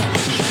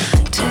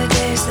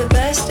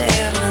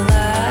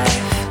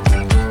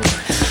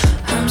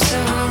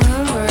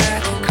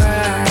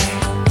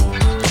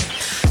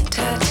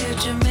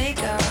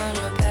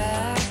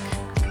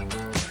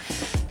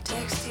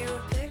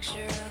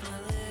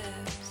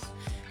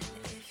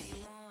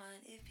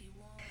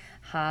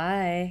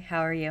Hi, how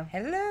are you?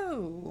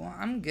 Hello,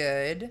 I'm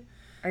good.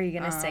 Are you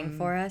gonna sing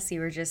for us? You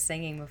were just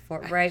singing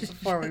right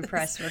before we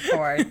pressed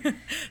record.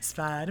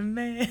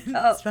 Spider-Man,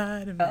 Oh,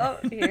 Spider-Man. oh,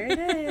 here it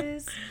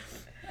is.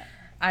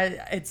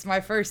 It's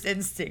my first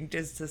instinct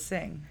is to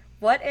sing,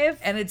 What if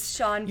and it's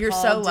Sean you're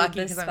Paul so did lucky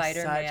the because I'm such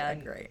a Spider-Man?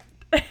 great.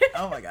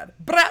 Oh my god,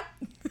 Brap!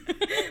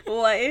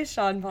 What if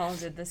Sean Paul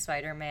did the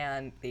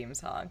Spider-Man theme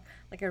song,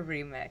 like a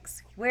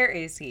remix? Where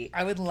is he?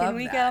 I would Can love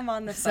we get that. him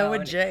on the So would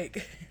phone?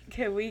 Jake.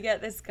 Can we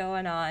get this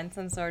going on?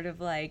 Some sort of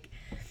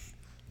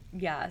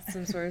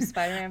some sort of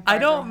Spider-Man I Far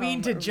From don't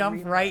mean Home to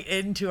jump right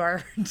remix. into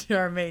our to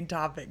our main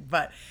topic,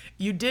 but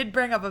you did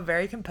bring up a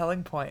very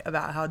compelling point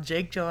about how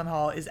Jake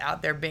Gyllenhaal is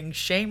out there being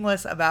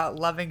shameless about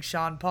loving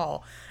Sean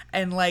Paul,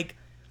 and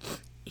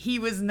he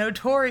was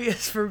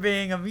notorious for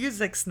being a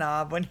music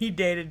snob when he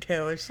dated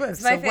Taylor Swift.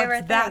 It's my So what's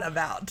favorite that thing.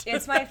 about?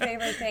 It's my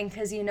favorite thing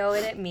because you know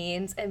what it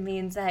means? It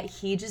means that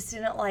he just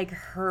didn't like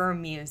her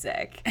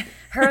music.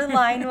 Her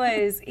line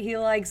was, he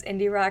likes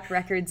indie rock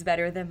records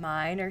better than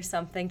mine, or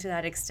something to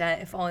that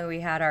extent. If only we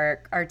had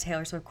our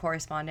Taylor Swift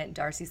correspondent,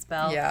 Darcy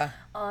Spell, Yeah.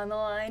 on the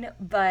line.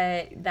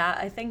 But that,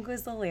 I think,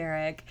 was the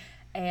lyric.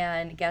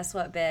 And guess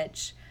what,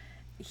 bitch?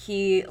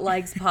 He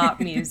likes pop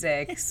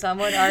music. Some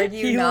would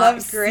argue He not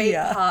loves great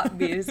Sia. pop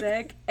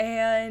music.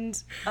 And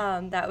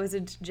that was a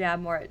jab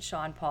more at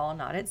Sean Paul,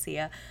 not at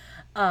Sia.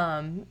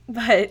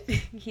 But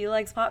he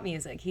likes pop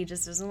music. He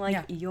just doesn't like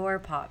Yeah. your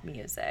pop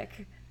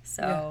music.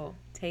 So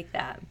take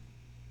that.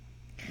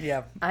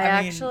 Yeah. I mean,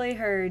 actually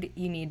heard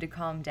You Need to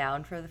Calm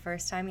Down for the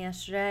first time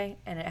yesterday,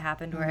 and it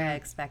happened where I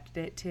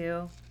expected it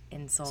to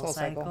in Soul Soul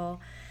Cycle.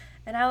 Cycle.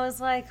 And I was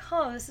like,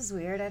 oh, this is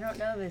weird. I don't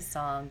know this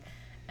song.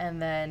 And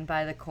then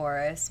by the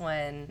chorus,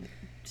 when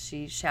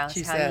she shouts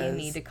She how you says-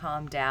 need to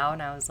calm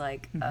down, I was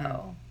like,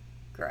 oh,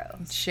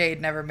 gross.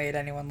 Shade never made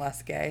anyone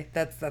less gay.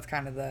 That's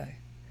kind of the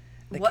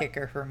What-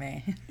 kicker for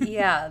me.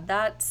 Yeah,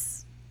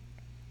 that's.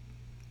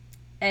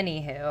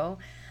 Anywho,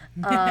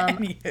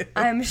 Anywho.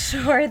 I'm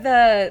sure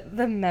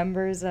the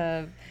members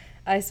of.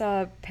 I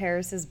saw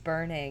Paris is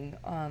Burning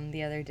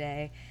the other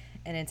day,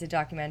 and it's a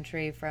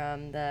documentary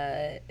from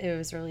it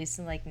was released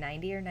in like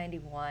 90 or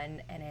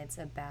 91, and it's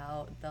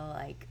about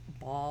the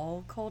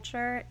ball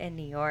culture in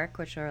New York,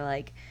 which are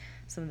like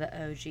some of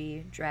the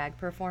OG drag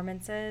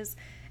performances,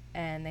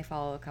 and they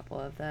follow a couple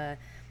of the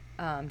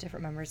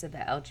different members of the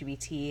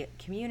LGBT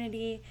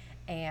community,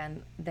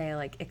 and they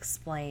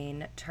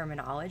explain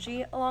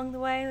terminology along the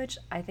way, which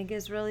I think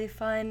is really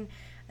fun,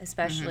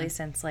 especially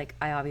since I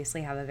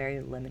obviously have a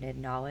very limited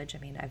knowledge. I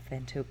mean, I've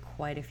been to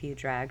quite a few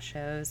drag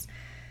shows,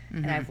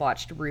 and I've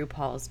watched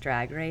RuPaul's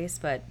Drag Race,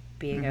 but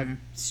being a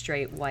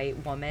straight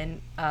white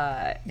woman,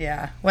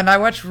 Yeah. When I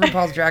watched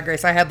RuPaul's Drag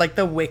Race, I had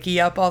the wiki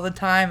up all the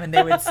time, and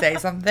they would say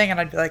something, and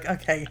I'd be like,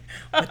 okay,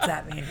 what's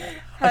that mean?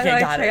 how do Okay, I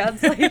got it.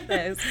 translate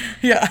this?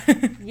 Yeah.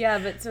 Yeah,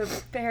 but so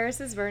Paris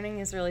is Burning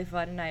is really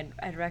fun, and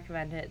I'd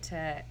recommend it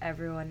to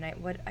everyone.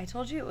 I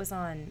told you it was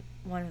on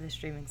one of the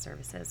streaming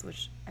services,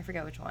 which I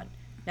forget which one.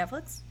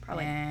 Netflix?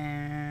 Probably.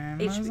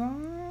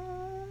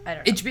 Amazon? I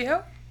don't know.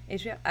 HBO?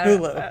 HBO? I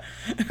don't know.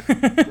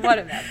 Hulu. One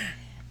of them.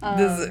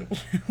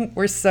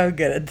 We're so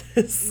good at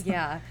this.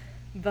 Yeah,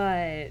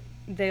 but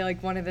they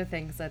one of the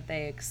things that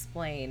they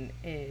explain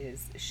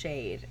is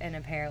shade, and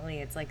apparently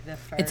it's the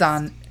first. It's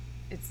on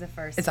It's the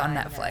first. It's on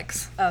time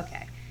Netflix.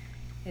 Okay,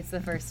 it's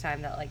the first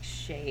time that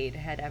shade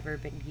had ever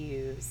been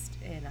used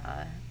in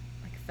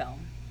film.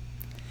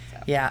 So.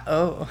 Yeah.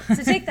 Oh. So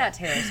take that,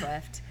 Taylor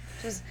Swift.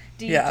 Just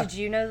Yeah. did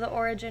you know the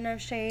origin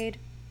of shade?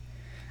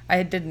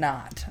 I did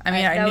not. I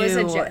mean, I that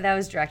knew. that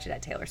was directed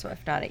at Taylor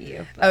Swift, not at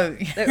you. but Oh,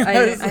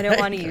 I don't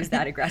want to use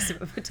that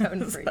aggressive of a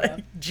tone for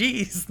you.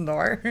 Jeez,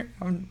 Nor.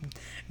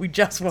 We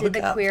just woke Did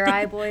the up. Queer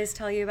Eye boys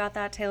tell you about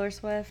that, Taylor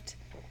Swift?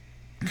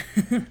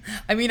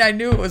 I mean, I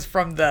knew it was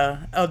from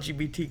the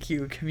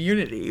LGBTQ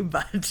community,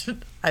 but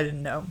I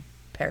didn't know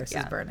Paris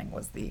is Burning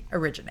was the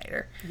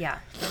originator. Yeah.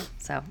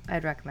 So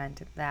I'd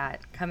recommend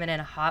that. Coming in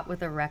hot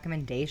with a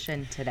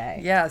recommendation today.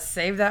 Yeah,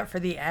 save that for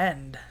the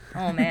end.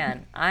 Oh,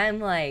 man. I'm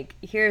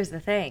here's the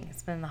thing.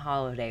 It's been the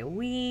holiday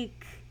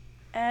week,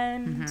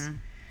 and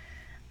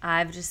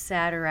I've just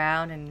sat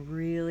around and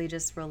really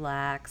just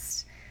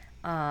relaxed.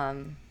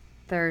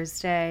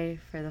 Thursday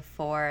for the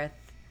 4th,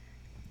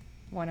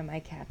 one of my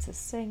cats is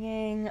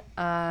singing.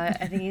 I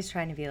think he's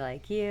trying to be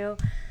like you.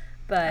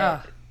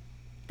 But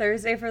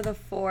Thursday for the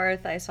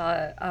 4th, I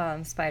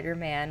saw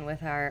Spider-Man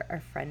with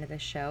our friend of the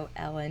show,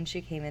 Ellen.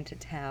 She came into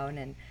town,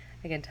 and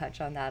I can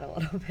touch on that a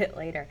little bit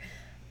later.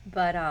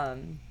 But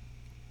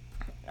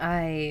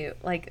I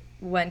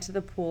went to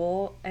the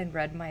pool and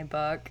read my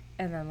book,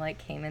 and then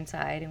came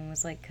inside and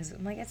was because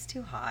I'm it's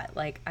too hot.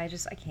 I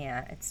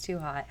can't. It's too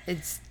hot.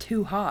 It's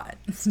too hot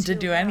It's to too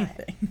do hot.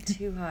 anything.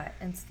 Too hot.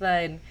 And so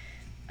then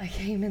I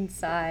came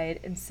inside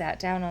and sat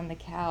down on the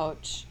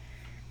couch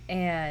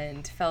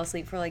and fell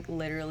asleep for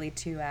literally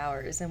 2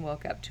 hours, and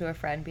woke up to a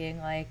friend being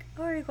like,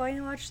 oh, are you going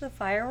to watch the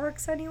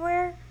fireworks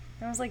anywhere?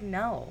 And I was like,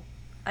 no.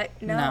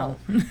 No.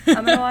 I'm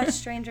going to watch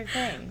Stranger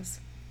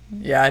Things.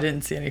 Yeah, I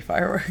didn't see any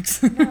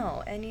fireworks.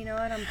 No, and you know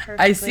what? I'm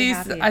I perfectly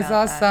happy I saw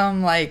about that.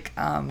 some like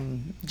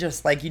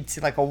just like you'd see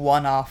like a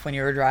one off when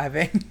you were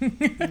driving.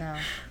 No, I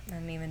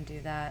didn't even do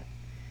that.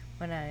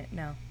 No,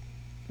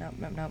 nope,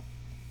 nope, nope.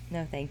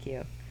 No, thank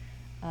you.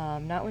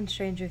 Not when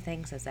Stranger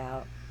Things is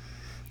out.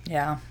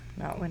 Yeah.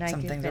 Not when I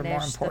Some can things are more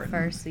finish the important.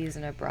 first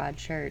season of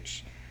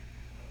Broadchurch.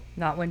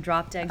 Not when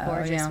Drop Dead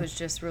Gorgeous yeah. was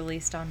just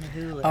released on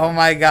Hulu. Oh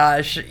my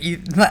gosh. I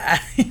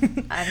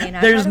mean, I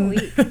There's had a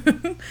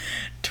week.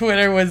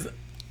 Twitter was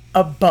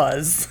a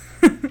buzz.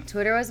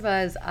 Twitter was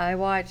buzz. I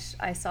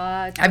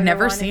saw Twitter I've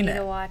never wanted seen me it.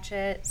 to watch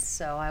it,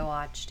 so I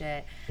watched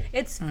it.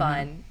 It's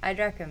fun. I'd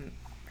recommend.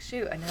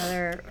 Shoot,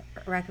 another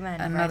recommend.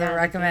 right out Another of the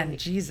recommend. gate.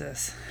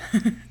 Jesus.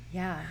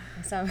 Yeah.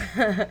 So,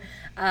 but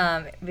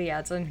yeah,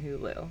 it's on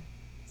Hulu,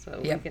 so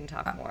we Yep. can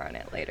talk more on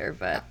it later.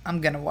 But I'm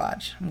gonna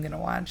watch.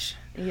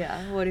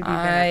 yeah, what have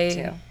you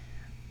been up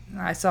to?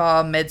 I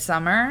saw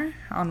Midsummer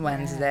on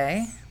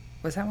Wednesday. Yes.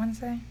 Was that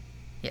Wednesday?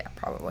 Yeah,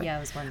 probably. Yeah, it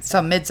was Wednesday.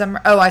 So Midsummer.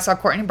 Oh, I saw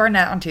Courtney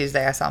Barnett on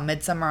Tuesday. I saw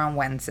Midsummer on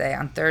Wednesday.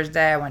 On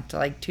Thursday, I went to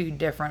like 2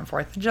 different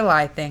 4th of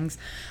July things.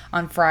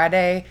 On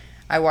Friday,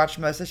 I watched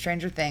most of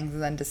Stranger Things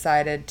and then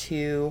decided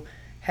to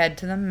head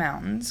to the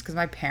mountains because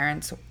my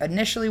parents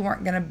initially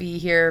weren't going to be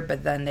here,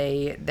 but then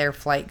their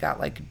flight got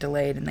like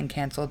delayed and then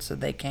canceled, so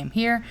they came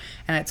here,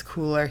 and it's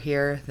cooler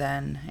here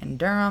than in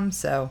Durham,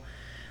 so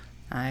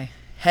I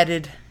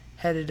headed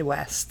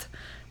west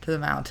to the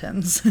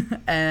mountains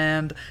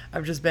and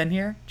I've just been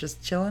here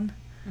just chilling.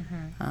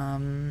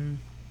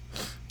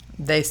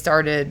 They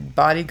started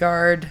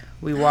Bodyguard.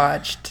 We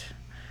watched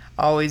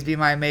Always Be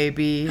My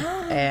Maybe,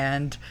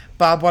 and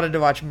Bob wanted to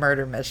watch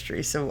Murder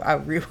Mystery, so I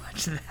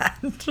rewatched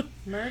that.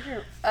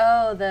 Murder.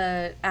 Oh,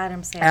 the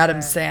Adam Sandler. Adam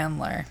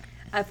Sandler.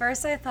 At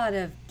first, I thought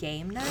of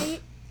Game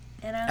Night,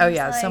 and I was Oh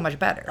yeah, like, so much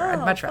better. I'd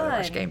oh, much rather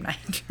watch fun. Game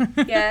Night.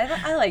 Yeah,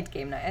 I liked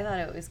Game Night. I thought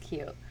it was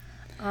cute.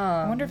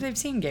 I wonder if they've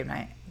seen Game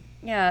Night.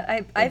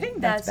 Yeah, I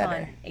think that's That's on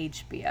better.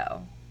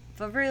 HBO.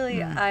 But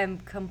really, I'm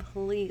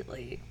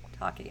completely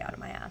talking out of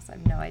my ass. I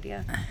have no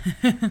idea.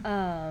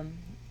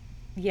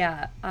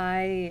 Yeah,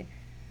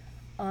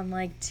 on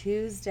like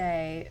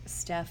Tuesday,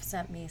 Steph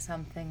sent me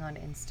something on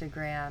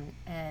Instagram,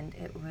 and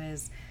it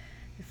was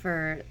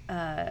for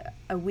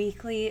a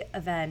weekly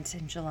event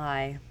in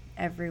July.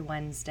 Every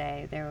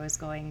Wednesday, there's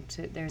going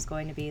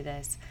to be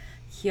this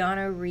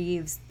Keanu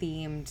Reeves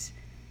themed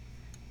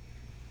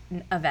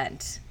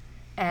event,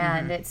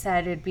 and it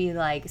said it'd be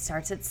like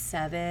starts at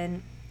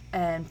 7,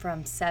 and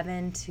from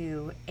 7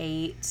 to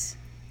 8.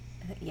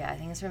 Yeah, I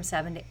think it's from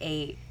 7 to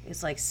 8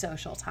 is like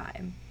social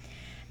time.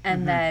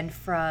 And then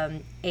from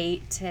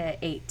 8 to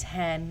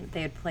 8:10,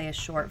 they'd play a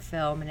short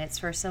film, and it's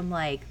for some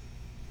like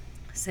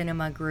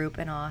cinema group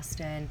in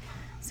Austin.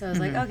 So I was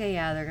like, okay,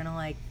 yeah, they're gonna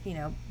like,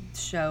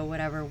 show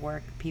whatever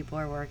work people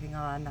are working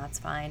on. That's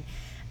fine.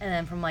 And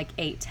then from like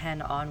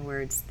 8:10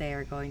 onwards, they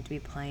are going to be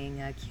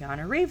playing a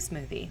Keanu Reeves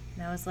movie.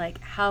 And I was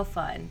like, how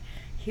fun.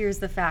 Here's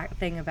the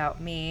thing about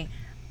me.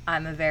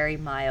 I'm a very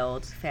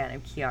mild fan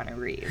of Keanu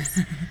Reeves.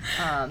 There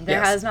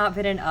Yes. has not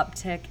been an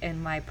uptick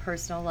in my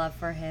personal love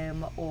for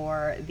him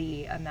or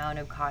the amount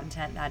of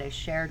content that is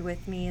shared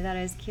with me that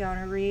is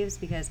Keanu Reeves,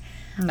 because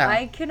No.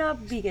 I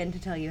cannot begin to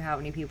tell you how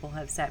many people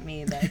have sent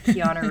me the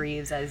Keanu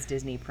Reeves as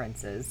Disney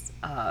Princess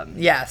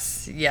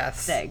Yes.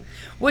 thing.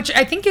 Which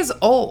I think is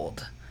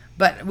old,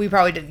 but we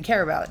probably didn't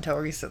care about it until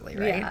recently,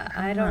 right? Yeah,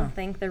 I don't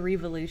think the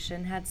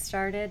revolution had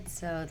started,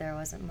 so there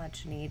wasn't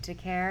much need to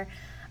care.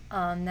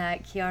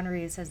 That Keanu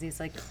Reeves has these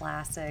like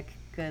classic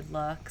good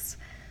looks,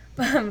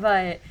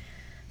 but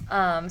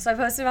so I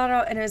posted about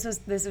it, and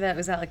this event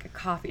was at like a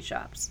coffee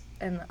shops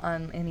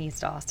in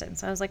East Austin.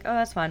 So I was like, oh,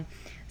 that's fun.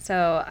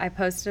 So I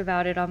posted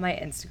about it on my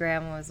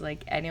Instagram and was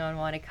like, anyone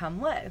want to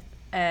come with?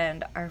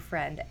 And our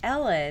friend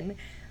Ellen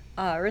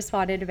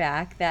responded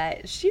back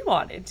that she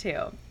wanted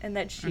to, and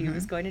that she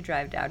was going to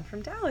drive down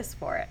from Dallas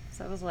for it.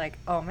 So I was like,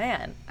 oh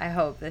man, I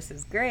hope this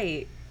is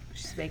great.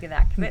 She's making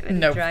that commitment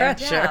No to drive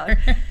pressure.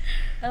 down.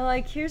 And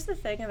like, here's the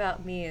thing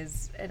about me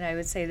is, and I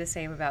would say the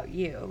same about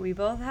you, we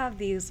both have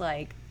these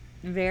like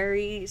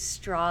very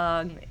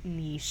strong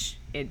niche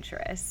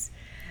interests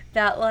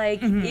that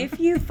like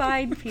if you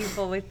find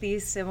people with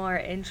these similar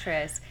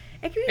interests,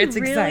 it can be It's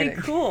really exciting.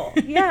 cool.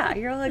 Yeah,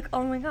 you're like,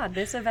 oh my god,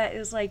 this event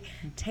is like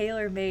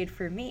tailor-made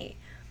for me.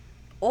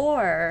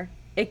 Or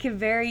it can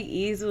very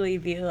easily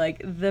be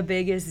like the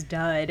biggest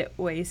dud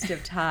waste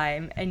of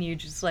time, and you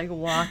just like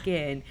walk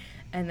in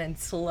and then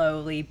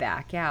slowly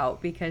back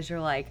out because you're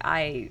like,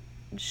 I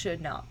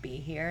should not be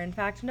here. In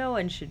fact, no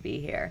one should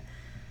be here.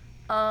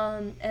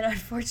 And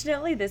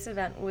unfortunately, this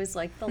event was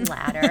like the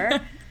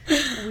latter.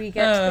 We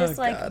get to this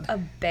like God.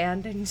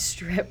 abandoned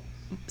strip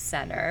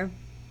center,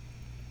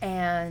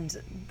 and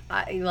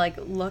I like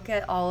look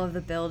at all of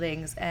the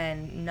buildings,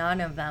 and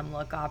none of them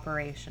look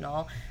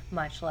operational,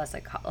 much less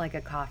like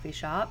a coffee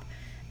shop.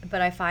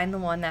 But I find the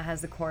one that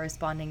has the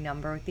corresponding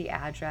number with the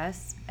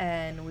address,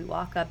 and we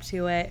walk up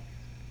to it,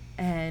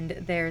 and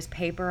there's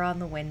paper on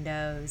the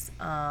windows,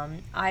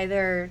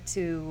 either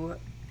to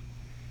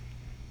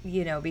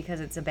because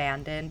it's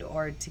abandoned,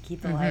 or to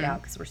keep the light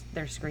out because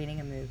they're screening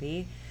a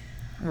movie.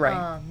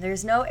 Right.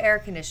 There's no air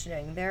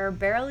conditioning. There are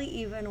barely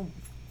even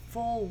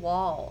full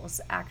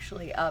walls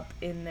actually up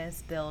in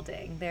this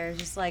building. There's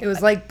just like It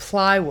was like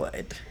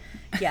plywood.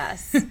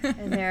 Yes.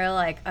 And there are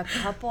like a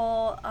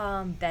couple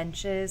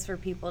benches for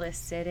people to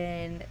sit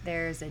in.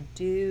 There's a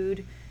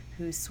dude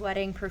who's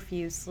sweating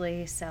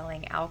profusely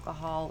selling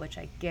alcohol, which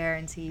I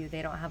guarantee you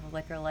they don't have a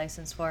liquor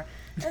license for.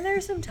 And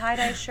there's some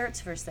tie-dye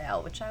shirts for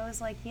sale, which I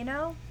was like,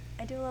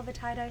 I do love a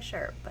tie-dye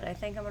shirt, but I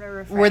think I'm going to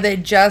refrain. Were they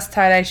just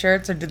tie-dye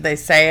shirts, or did they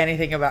say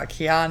anything about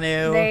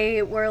Keanu?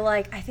 They were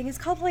like, I think it's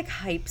called like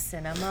Hype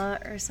Cinema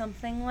or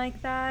something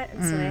like that.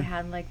 And so they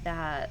had like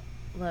that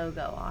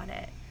logo on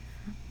it.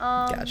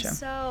 Gotcha.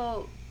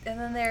 So, and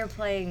then they were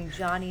playing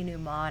Johnny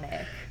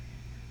Mnemonic,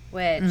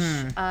 which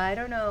I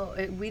don't know,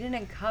 we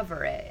didn't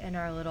cover it in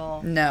our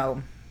little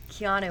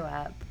Keanu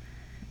app,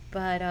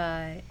 but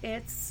I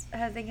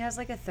think has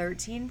like a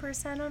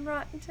 13% on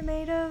Rotten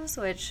Tomatoes,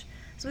 which,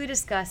 as we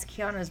discussed,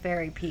 Keanu's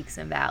very peaks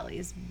and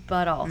valleys,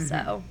 but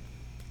also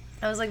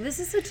I was like, this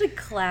is such a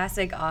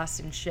classic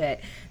Austin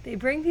shit. They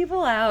bring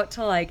people out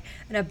to like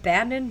an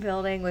abandoned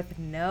building with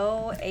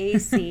no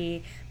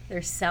AC.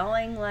 They're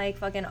selling like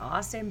fucking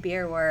Austin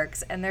Beer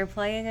Works, and they're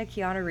playing a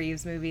Keanu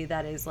Reeves movie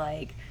that is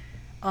like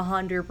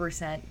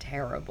 100%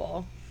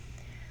 terrible.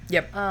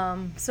 Yep.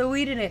 So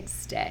we didn't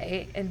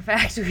stay. In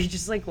fact, we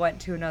just like went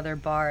to another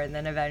bar and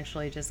then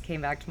eventually just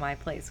came back to my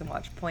place and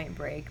watched Point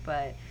Break.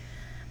 But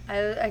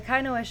I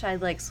kind of wish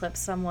I'd like slipped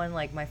someone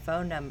like my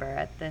phone number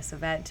at this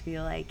event to be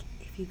like,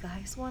 if you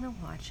guys want to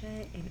watch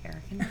it in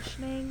air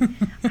conditioning,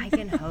 I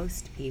can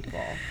host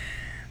people.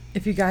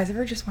 If you guys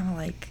ever just want to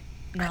like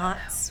not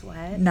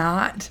sweat.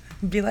 Not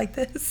be like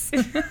this.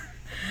 It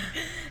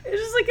was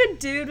just like a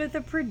dude with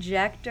a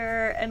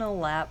projector and a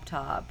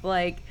laptop.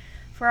 Like,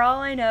 for all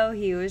I know,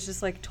 he was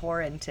just like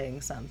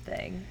torrenting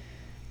something.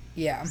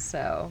 Yeah.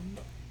 So,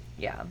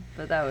 yeah.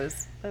 But that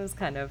was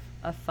kind of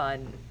a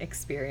fun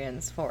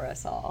experience for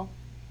us all.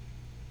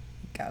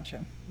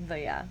 Gotcha.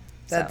 But yeah.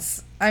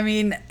 I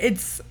mean,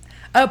 it's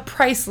a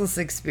priceless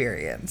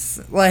experience.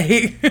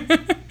 Like,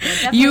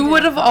 you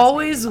would have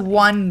always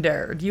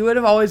wondered. You would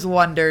have always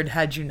wondered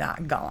had you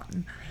not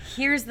gone.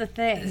 Here's the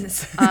thing.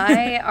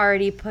 I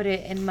already put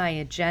it in my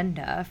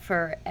agenda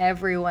for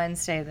every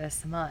Wednesday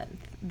this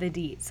month, the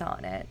deets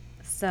on it.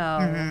 So,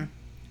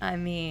 I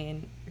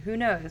mean, who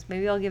knows?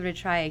 Maybe I'll give it a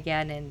try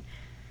again and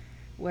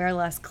wear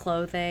less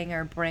clothing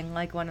or bring,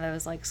 like, one of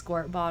those, like,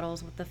 squirt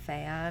bottles with the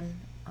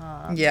fan.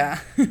 Yeah.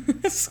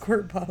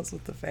 Squirt bottles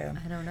with the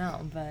fan. I don't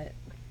know, but,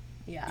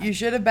 yeah. You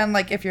should have been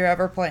like, if you're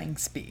ever playing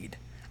Speed,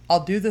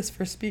 I'll do this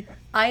for Speed.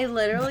 I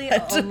literally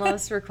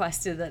almost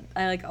requested that.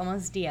 I like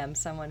almost DM'd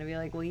someone to be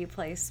like, will you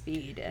play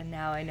Speed? And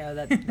now I know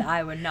that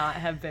I would not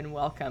have been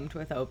welcomed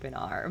with open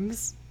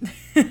arms.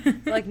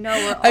 Like, no,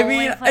 we're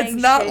only playing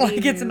it's not shitty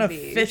like it's movies. an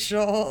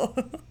official...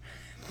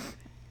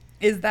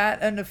 Is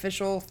that an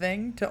official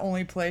thing, to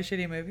only play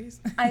shitty movies?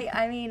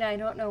 I mean, I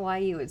don't know why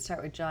you would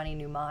start with Johnny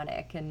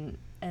Mnemonic and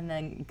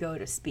then go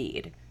to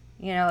Speed.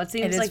 You know, it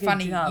seems like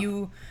funny. a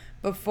jump.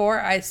 Before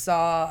I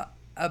saw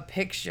a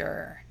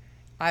picture,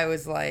 I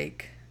was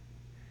like,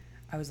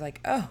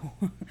 oh,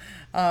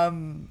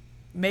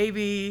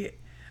 maybe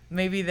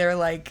they're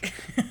like,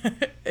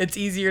 it's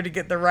easier to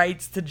get the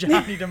rights to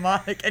Johnny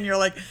Mnemonic, and you're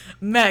like,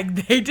 Meg,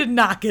 they did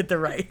not get the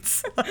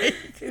rights. Like,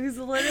 it was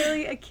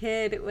literally a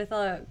kid with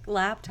a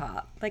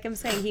laptop. Like I'm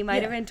saying, he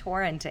might have been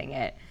torrenting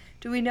it.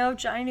 Do we know if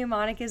Johnny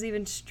Mnemonic is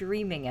even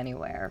streaming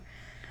anywhere?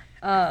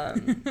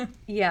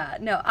 Yeah,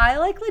 no, I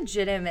like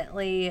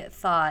legitimately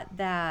thought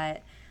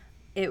that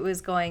it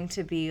was going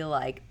to be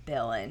like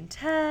Bill and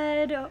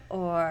Ted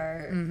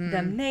or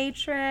The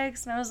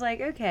Matrix. And I was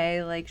like,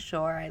 okay, like,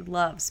 sure, I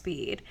love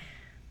Speed.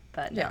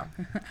 But no.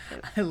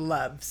 I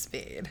love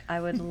Speed. I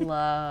would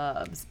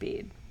love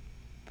Speed.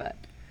 But,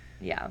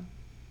 yeah.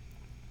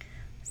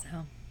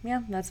 So,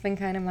 yeah, that's been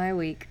kind of my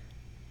week.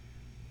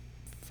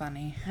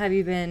 Funny. Have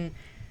you been...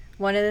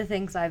 One of the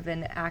things I've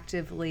been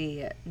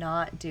actively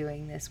not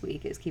doing this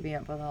week is keeping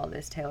up with all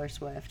this Taylor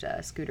Swift,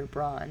 Scooter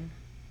Braun.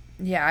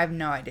 Yeah, I have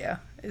no idea.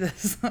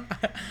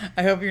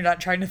 I hope you're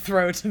not trying to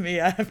throw it to me.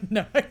 I have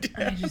no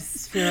idea. I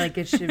just feel like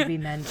it should be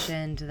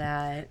mentioned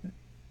that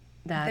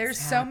there's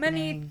so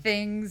many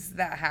things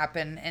that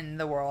happen in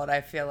the world,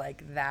 I feel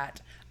like,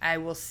 that I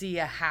will see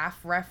a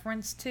half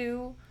reference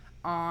to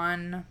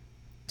on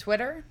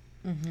Twitter.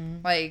 Mm-hmm.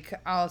 Like,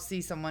 I'll see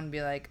someone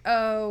be like,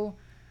 oh,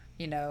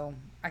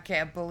 I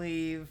can't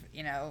believe,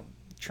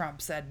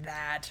 Trump said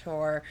that,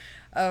 or,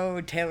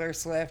 oh, Taylor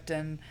Swift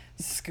and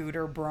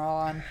Scooter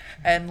Braun.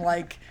 And,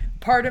 like,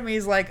 part of me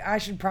is like, I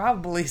should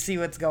probably see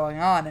what's going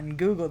on and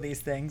Google these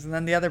things. And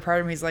then the other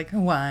part of me is like,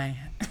 why?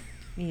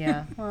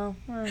 Yeah, well,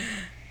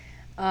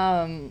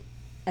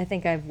 I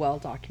think I've well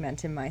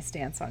documented my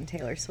stance on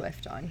Taylor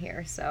Swift on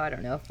here, so I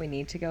don't know if we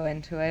need to go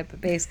into it.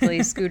 But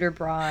basically, Scooter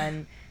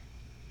Braun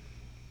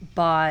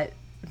bought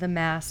the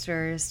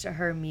masters to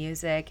her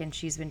music, and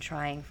she's been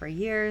trying for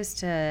years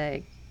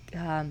to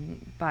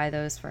buy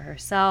those for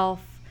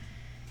herself.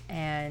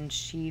 and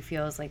she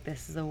feels like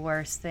this is the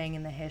worst thing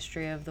in the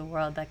history of the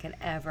world that could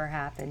ever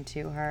happen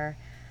to her.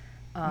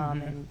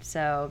 And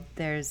so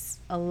there's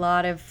a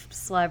lot of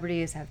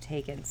celebrities have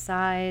taken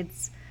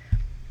sides.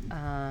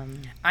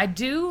 I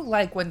do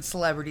like when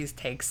celebrities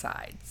take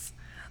sides.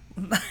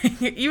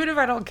 Even if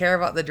I don't care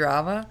about the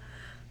drama.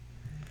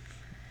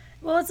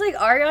 Well, it's like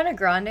Ariana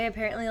Grande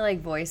apparently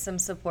like voiced some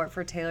support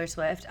for Taylor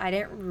Swift. I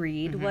didn't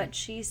read what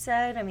she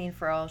said. I mean,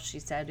 for all she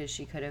said is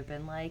she could have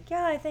been like,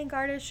 yeah, I think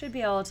artists should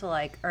be able to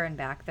like earn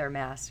back their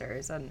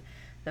masters. And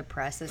the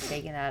press is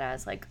taking that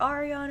as like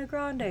Ariana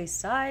Grande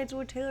sides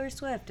with Taylor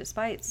Swift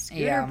despite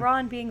Scooter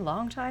Braun being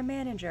longtime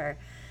manager.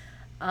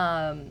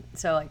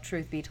 So like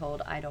truth be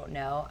told, I don't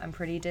know. I'm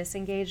pretty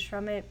disengaged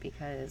from it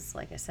because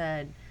like I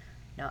said,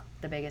 not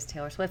the biggest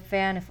Taylor Swift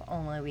fan. If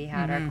only we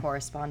had our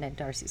correspondent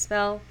Darcy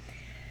Spell.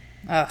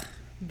 Ugh.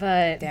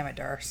 But Damn it,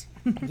 Darce.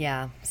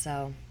 yeah,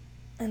 so.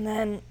 And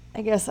then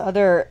I guess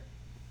other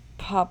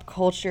pop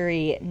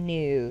culture-y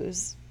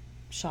news.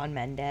 Shawn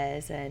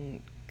Mendes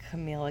and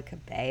Camila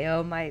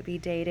Cabello might be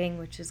dating,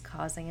 which is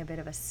causing a bit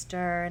of a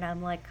stir. And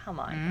I'm like, come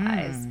on,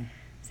 guys.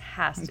 This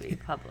has to be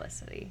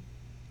publicity.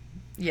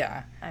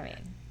 Yeah.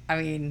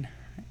 I mean,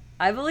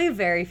 I believe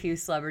very few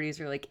celebrities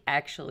are like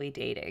actually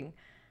dating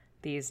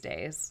these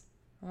days.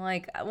 I'm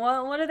like,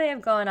 well, what do they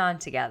have going on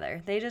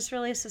together? They just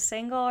released a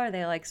single? Are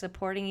they like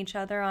supporting each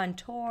other on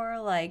tour?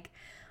 Like,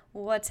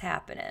 what's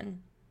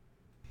happening?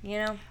 You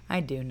know? I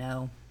do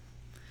know.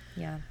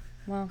 Yeah.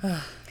 Well,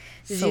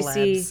 did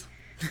Celebs. you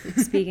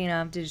see, speaking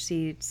of, did you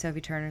see Sophie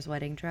Turner's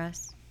wedding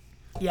dress?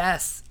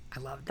 Yes. I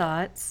loved it.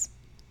 Thoughts?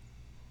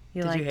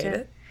 You Did liked you hate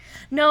it?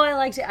 No, I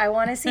liked it. I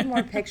want to see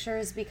more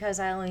pictures because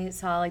I only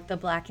saw like the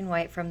black and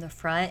white from the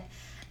front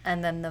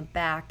and then the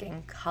back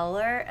in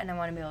color, and I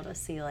want to be able to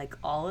see like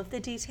all of the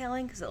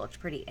detailing because it looked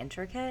pretty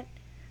intricate.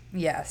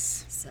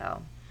 Yes.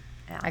 So,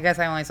 yeah. I guess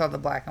I only saw the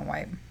black and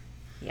white.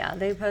 Yeah,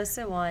 they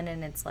posted one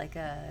and it's like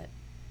a,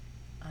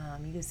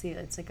 you can see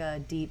it's like a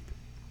deep,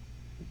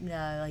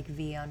 like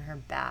V on her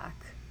back.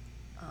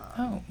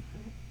 Oh.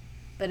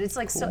 But it's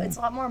like Cool. so it's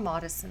a lot more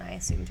modest than I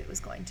assumed it was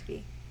going to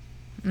be.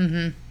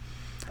 I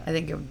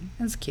think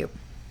it's cute.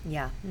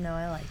 Yeah, no,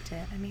 I liked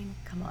it. I mean,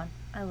 come on,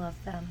 I love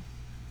them.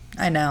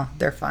 I know.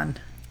 They're fun.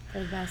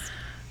 They're the best.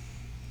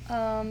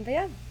 But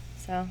yeah,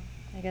 so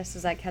I guess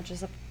does that catch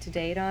us up to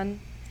date on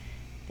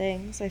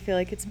things? I feel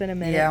like it's been a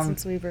minute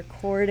since we've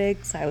recorded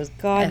because I was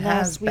gone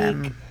last week.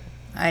 Been.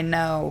 I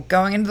know.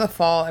 Going into the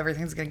fall,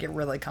 everything's going to get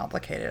really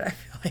complicated. I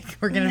feel like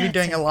we're going to be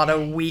doing a lot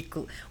of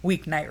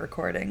weeknight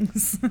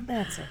recordings.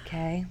 That's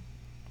okay.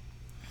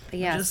 But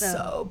yeah, just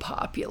so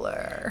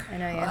popular. I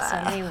know you have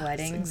so many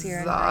weddings you're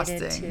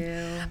invited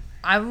to.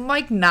 I'm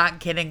like not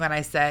kidding when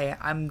I say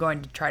I'm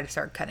going to try to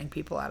start cutting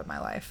people out of my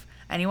life.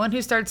 Anyone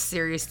who starts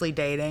seriously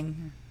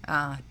dating,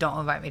 don't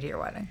invite me to your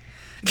wedding.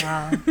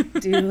 Wow,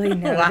 duly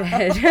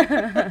noted.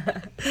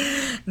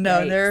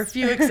 No, Yikes. there are a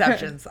few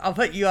exceptions. I'll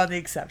put you on the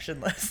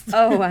exception list.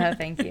 Oh, wow,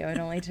 thank you. It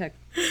only took,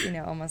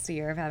 almost a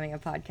year of having a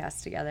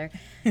podcast together.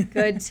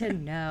 Good to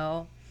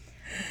know.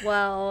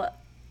 Well,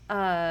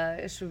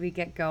 should we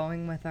get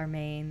going with our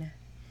main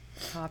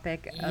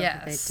topic of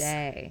the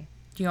day?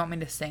 Do you want me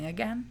to sing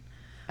again?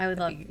 I would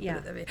love,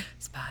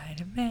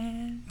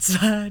 Spider-Man,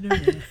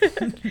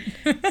 Spider-Man.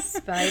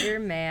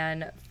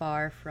 Spider-Man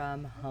Far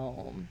From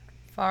Home.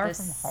 From Home. The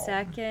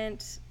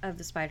second of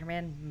the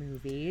Spider-Man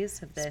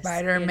movies of this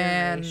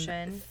Spider-Man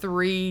iteration.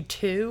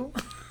 3-2.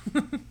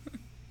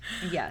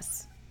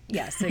 Yes,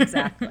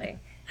 exactly.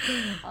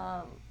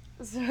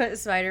 So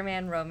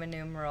Spider-Man Roman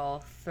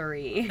numeral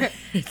 3.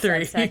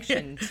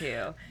 Section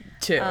 2.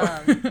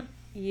 2.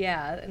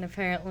 Yeah, and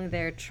apparently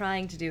they're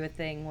trying to do a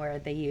thing where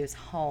they use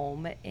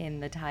home in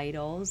the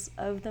titles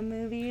of the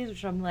movies,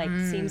 which I'm like,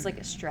 seems like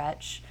a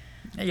stretch.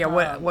 Yeah,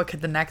 what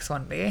could the next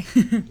one be?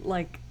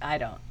 Like, I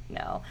don't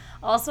know.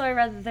 Also, I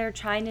read that they're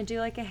trying to do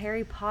like a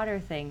Harry Potter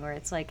thing where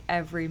it's like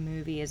every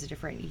movie is a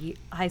different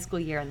high school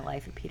year in the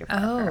life of Peter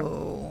Parker.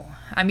 Oh,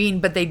 I mean,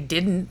 but they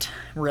didn't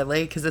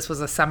really because this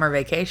was a summer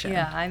vacation.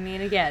 Yeah, I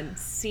mean, again,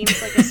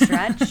 seems like a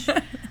stretch.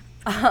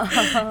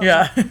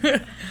 Yeah.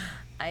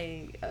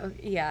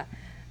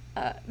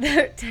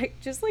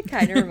 Just like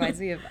kind of reminds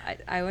me of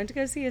I went to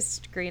go see a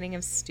screening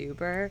of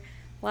Stuber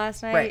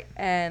last night, Right.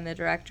 and the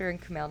director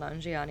and Kumail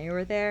Nanjiani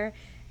were there,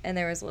 and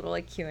there was a little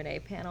like Q&A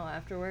panel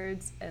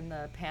afterwards, and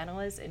the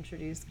panelists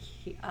introduced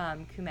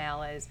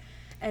Kumail as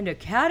an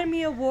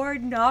Academy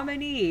Award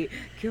nominee,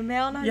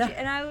 Kumail Nanjiani,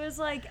 and I was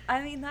like,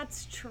 I mean,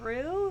 that's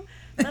true,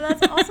 but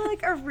that's also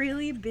like a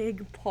really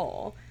big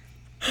pull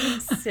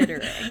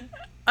considering.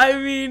 I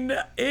mean,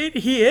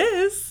 he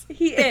is.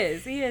 He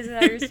is, and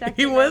I respect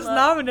He it. was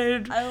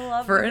nominated I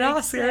love for the an Big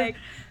Oscar. Sick,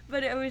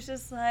 but it was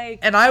just like,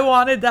 And I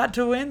wanted that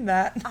to win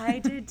that. I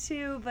did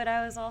too, but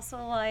I was also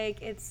like,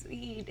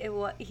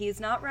 he's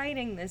not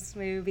writing this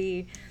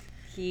movie.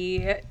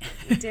 He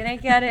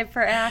didn't get it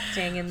for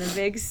acting in The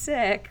Big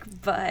Sick,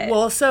 but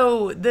Well,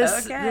 so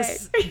this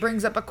Okay.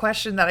 brings up a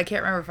question that I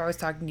can't remember if I was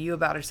talking to you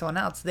about or someone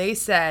else. They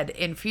said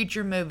in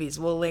future movies,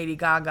 will Lady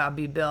Gaga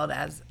be billed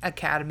as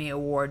Academy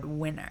Award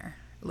winner?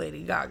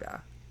 Lady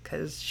Gaga.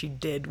 because she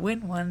did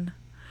win one.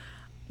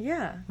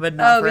 Yeah. But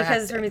not for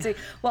because it's for acting. music.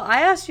 Well,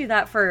 I asked you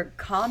that for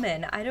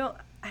Common. I don't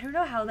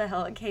know how the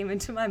hell it came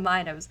into my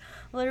mind. I was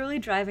literally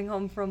driving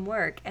home from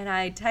work and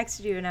I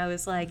texted you and I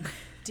was like,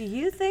 "Do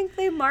you think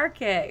they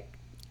market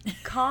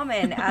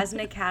Common as an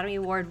Academy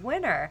Award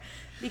winner?"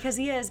 Because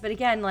he is, but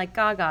again, like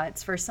Gaga,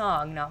 it's for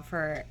song, not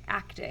for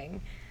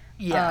acting.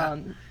 Yeah.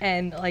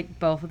 And like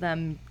both of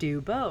them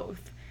do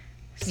both.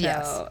 So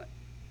Yes.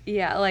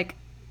 yeah, like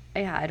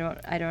yeah, I don't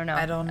know.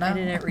 I don't know. I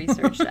didn't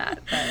research that,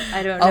 but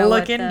I don't know. I'll what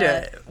look into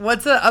it.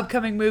 What's the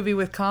upcoming movie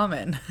with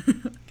Common?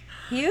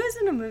 He was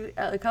in a movie,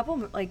 a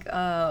couple, like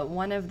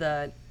one of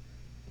the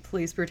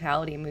police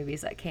brutality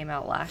movies that came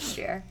out last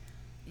year.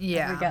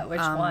 Yeah. I forget which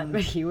one,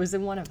 but he was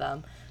in one of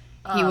them.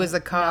 He was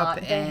a cop not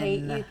The Hate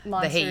in You- The Hate You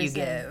Monsters and-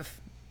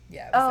 Give.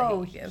 Yeah. It was The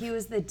Oh, Hate You Give. he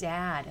was the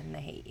dad in The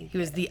Hate You He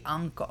was Give. the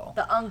uncle.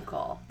 The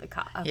uncle, the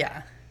cop. Okay.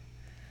 Yeah.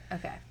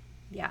 Okay.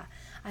 Yeah.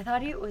 I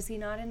thought was he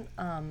not in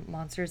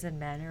Monsters and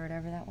Men or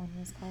whatever that one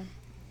was called?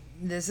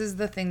 This is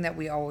the thing that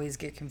we always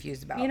get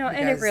confused about. You know, and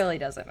it because really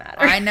doesn't matter.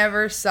 I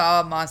never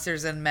saw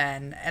Monsters and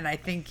Men, and I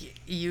think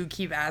you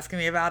keep asking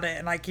me about it,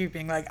 and I keep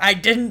being like, I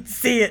didn't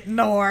see it,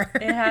 nor.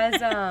 It has,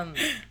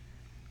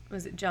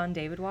 was it John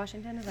David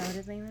Washington? Is that what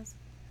his name is?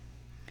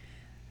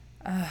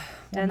 I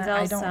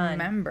Denzel's don't son.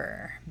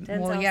 remember. Denzel's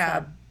Well, yeah.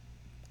 son.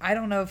 I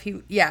don't know if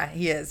he. Yeah,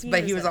 he is.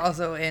 But he was was in it.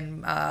 also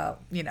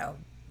in,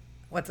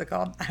 what's it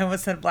called? I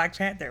almost said Black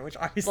Panther, which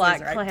obviously Black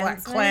is right.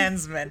 Black Klansman?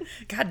 Klansman.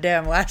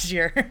 Goddamn, last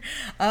year.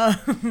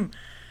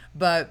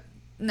 But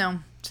no.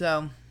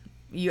 So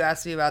you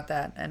asked me about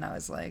that, and I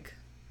was like,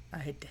 I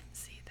didn't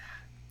see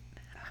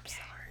that. I'm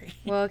sorry.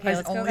 Well, okay, I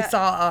let's go only back.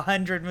 saw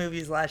 100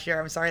 movies last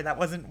year. I'm sorry, that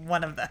wasn't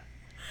one of them.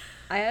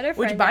 I had a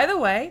friend. Which, by the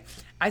way,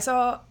 I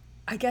saw,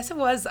 I guess it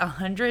was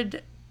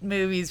 100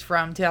 movies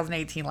from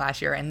 2018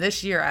 last year. And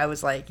this year I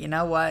was like, you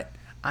know what?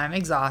 I'm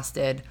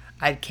exhausted.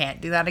 I can't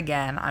do that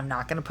again. I'm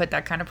not going to put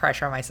that kind of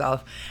pressure on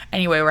myself.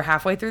 Anyway, we're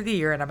halfway through the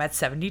year and I'm at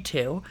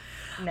 72.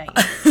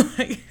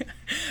 Nice.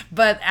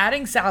 But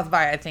adding South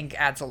by, I think,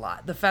 adds a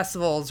lot. The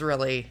festivals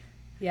really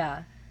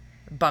Yeah.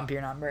 bump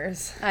your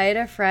numbers. I had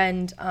a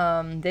friend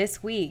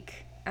this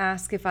week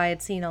ask if I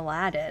had seen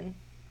Aladdin.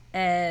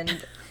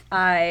 And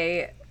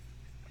I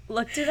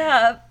looked it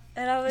up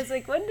and I was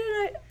like, when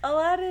did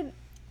Aladdin?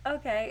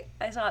 Okay.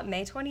 I saw it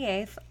May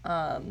 28th,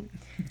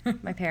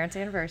 my parents'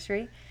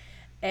 anniversary.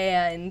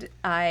 And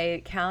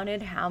I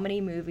counted how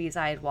many movies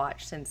I had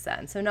watched since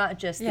then. So not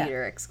just Yeah.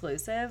 theater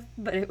exclusive,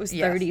 but it was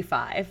Yes.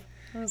 35.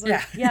 I was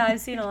like, yeah, I've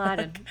seen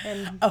Aladdin.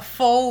 And A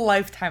full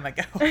lifetime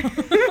ago.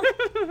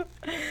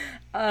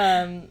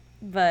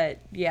 but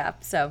yeah,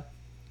 so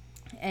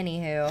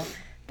anywho,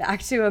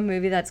 back to a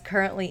movie that's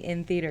currently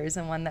in theaters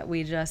and one that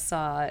we just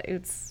saw.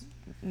 It's,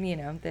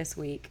 this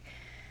week.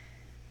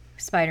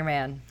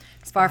 Spider-Man.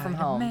 Far From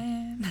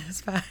Home.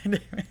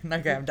 Spider-Man.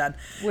 Okay, I'm done.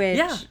 Which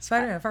yeah,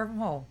 Spider-Man, Far From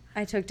Home.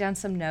 I took down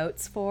some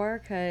notes for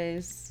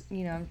because,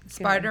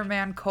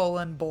 Spider-Man :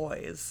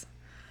 Boys.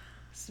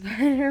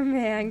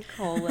 Spider-Man :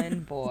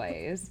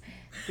 Boys.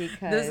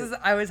 Because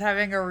I was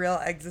having a real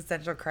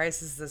existential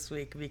crisis this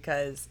week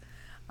because,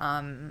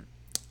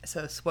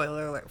 so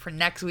spoiler alert, for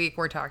next week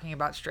we're talking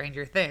about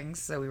Stranger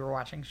Things. So we were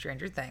watching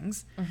Stranger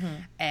Things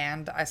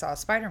and I saw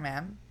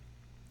Spider-Man.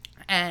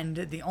 And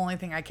the only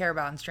thing I care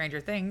about in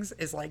Stranger Things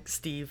is like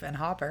Steve and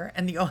Hopper.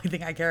 And the only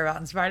thing I care about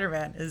in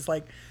Spider-Man is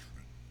like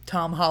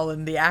Tom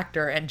Holland, the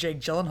actor, and Jake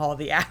Gyllenhaal,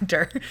 the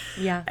actor.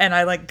 Yeah. And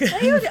I like you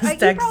probably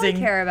texting.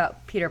 care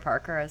about Peter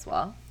Parker as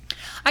well.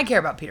 I care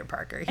about Peter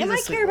Parker. He's And a I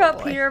sweet care little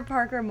about boy. Peter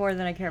Parker more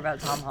than I care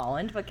about Tom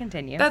Holland, but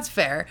continue. That's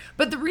fair.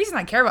 But the reason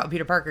I care about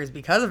Peter Parker is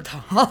because of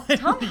Tom Holland.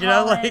 Tom you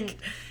know, Holland like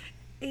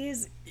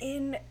is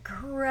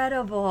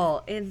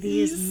incredible in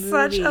these he's movies.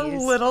 such a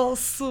little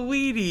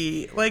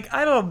sweetie. Like,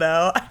 I don't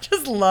know. I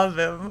just love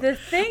him. The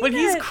thing when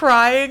he's that-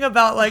 crying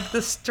about like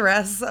the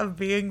stress of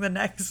being the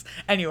next.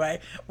 Anyway,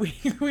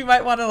 we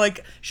might want to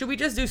like. Should we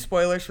just do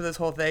spoilers for this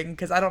whole thing?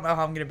 Because I don't know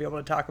how I'm going to be able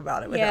to talk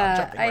about it without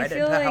jumping right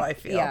into how I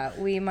feel. Yeah,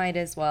 we might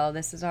as well.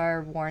 This is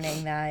our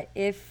warning that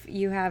if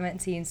you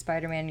haven't seen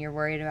Spider-Man, you're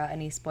worried about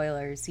any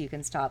spoilers, you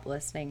can stop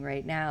listening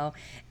right now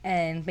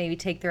and maybe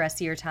take the rest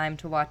of your time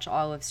to watch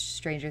all of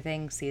Stranger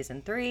Things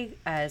season 3.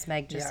 As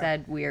Meg just Yeah.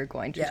 said, we are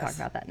going to Yes. talk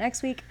about that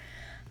next week.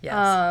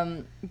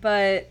 Yes.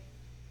 But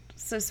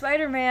so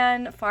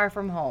Spider-Man: Far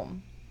From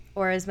Home,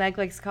 or as Meg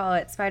likes to call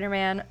it,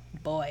 Spider-Man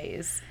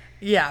Boys.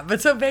 Yeah,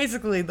 but so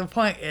basically the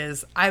point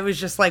is I was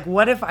just like,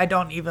 what if I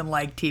don't even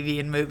like TV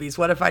and movies?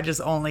 What if I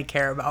just only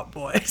care about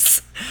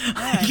boys? Yeah,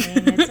 I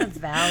mean, it's a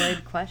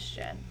valid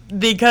question.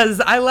 Because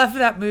I left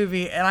that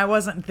movie and I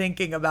wasn't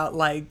thinking about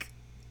like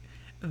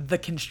the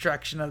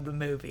construction of the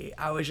movie.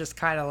 I was just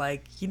kind of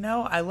like,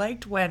 I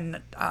liked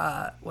when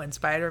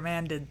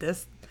Spider-Man did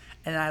this,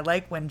 and I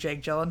like when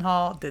Jake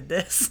Gyllenhaal did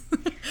this.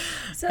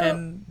 So-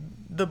 and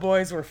the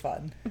boys were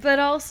fun. But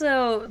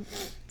also,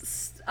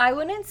 I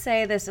wouldn't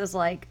say this is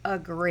like a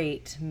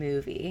great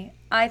movie.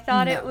 I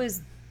thought it No.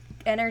 was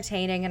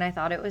entertaining and I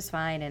thought it was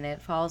fine, and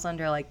it falls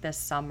under like the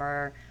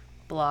summer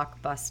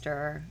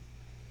blockbuster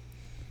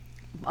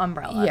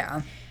umbrella.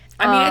 Yeah.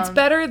 I mean, it's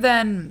better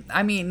than,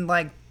 I mean,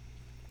 like,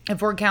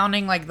 if we're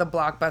counting, like, the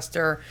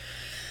blockbuster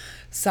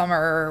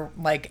summer,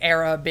 like,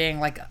 era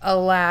being, like,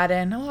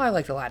 Aladdin. Oh, I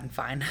liked Aladdin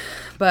fine.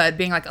 But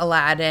being, like,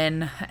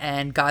 Aladdin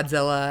and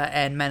Godzilla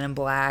and Men in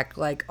Black,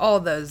 like, all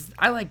those,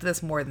 I liked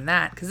this more than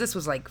that because this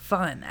was, like,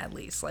 fun, at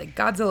least. Like,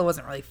 Godzilla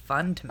wasn't really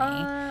fun to me.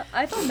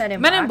 I thought Men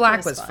in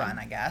Black was fun,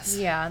 I guess.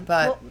 Yeah.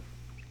 But...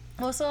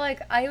 Well, so,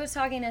 like, I was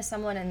talking to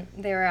someone, and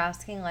they were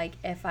asking, like,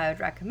 if I would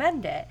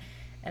recommend it.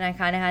 And I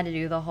kind of had to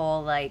do the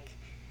whole, like,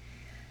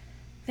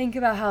 think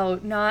about how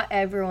not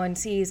everyone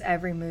sees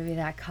every movie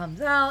that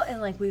comes out.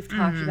 And, like, we've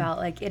talked about,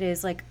 like, it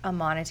is, like, a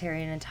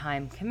monetary and a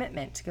time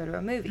commitment to go to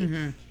a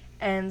movie.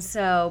 And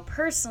so,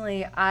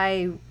 personally,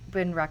 I've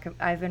been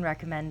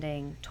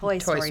recommending Toy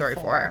Story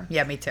 4.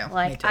 Yeah, me too.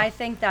 Like, me too. I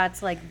think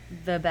that's, like,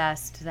 the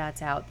best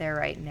that's out there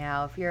right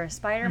now. If you're a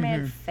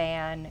Spider-Man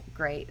fan,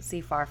 great.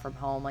 See Far From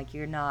Home. Like,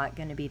 you're not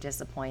going to be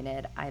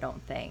disappointed, I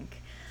don't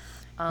think.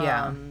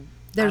 Yeah.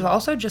 There's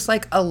also just,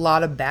 like, a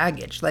lot of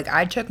baggage. Like,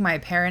 I took my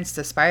parents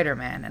to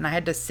Spider-Man, and I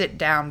had to sit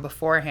down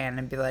beforehand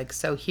and be like,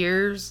 so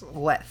here's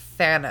what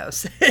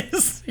Thanos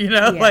is, you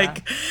know? Yeah.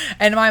 Like,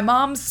 and my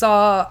mom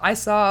I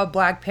saw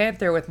Black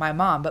Panther with my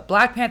mom, but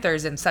Black Panther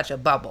is in such a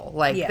bubble.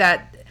 Like,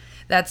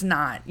 that's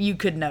not, you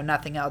could know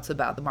nothing else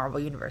about the Marvel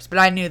Universe. But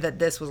I knew that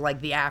this was,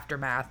 like, the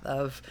aftermath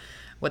of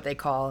what they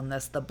call in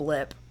this the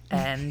blip.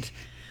 And...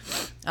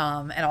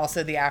 and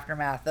also the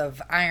aftermath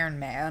of Iron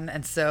Man.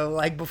 And so,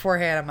 like,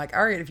 beforehand, I'm like,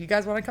 all right, if you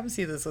guys want to come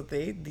see this with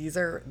me, these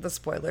are the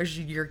spoilers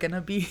you're going to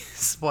be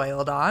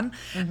spoiled on.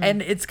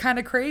 And it's kind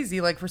of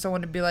crazy, like, for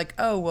someone to be like,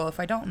 oh, well, if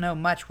I don't know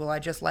much, will I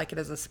just like it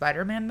as a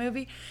Spider-Man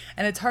movie?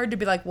 And it's hard to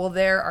be like, well,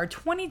 there are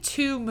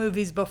 22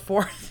 movies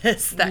before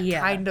this that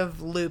kind of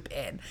loop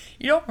in.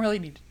 You don't really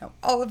need to know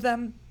all of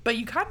them, but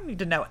you kind of need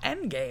to know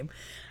Endgame.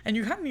 And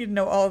you kind of need to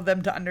know all of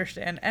them to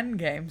understand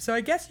Endgame. So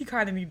I guess you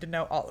kind of need to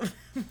know all of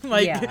them.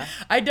 Like,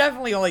 I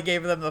definitely only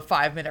gave them the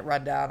 5-minute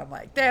rundown. I'm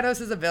like, Thanos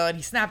is a villain.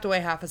 He snapped away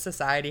half of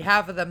society.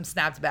 Half of them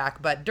snapped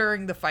back. But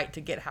during the fight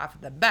to get half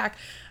of them back,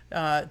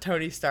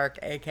 Tony Stark,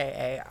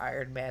 a.k.a.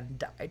 Iron Man,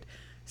 died.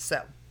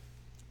 So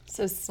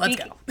let's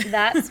go.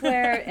 That's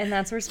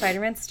where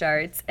Spider-Man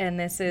starts. And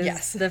this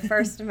is the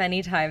first of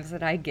many times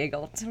that I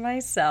giggled to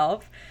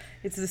myself.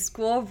 It's the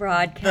school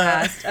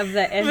broadcast of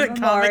the In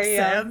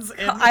Memoriam.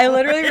 I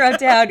literally wrote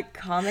down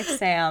Comic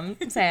Sans.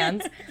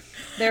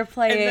 They're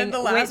playing and then the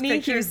last Whitney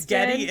picture Houston.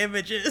 Getty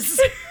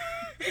Images.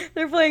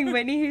 They're playing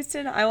Whitney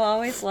Houston, I Will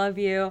Always Love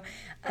You.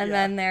 And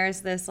then there's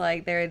this,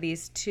 like, there are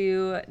these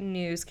two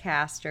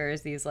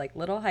newscasters, these, like,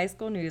 little high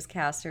school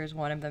newscasters.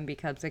 One of them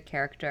becomes a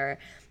character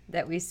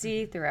that we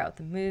see throughout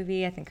the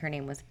movie. I think her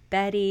name was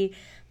Betty.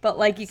 But,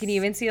 like, you can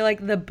even see,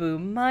 like, the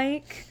boom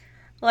mic.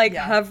 Like,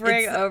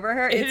 hovering over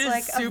her. It's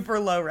like super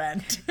low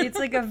rent. It's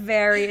like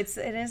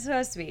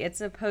it's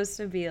supposed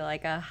to be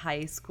like a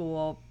high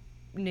school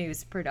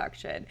news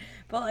production.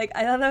 But, like,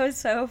 I thought that was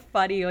so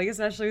funny, like,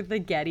 especially with the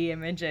Getty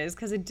Images,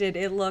 because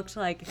it looked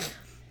like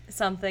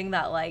something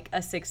that, like,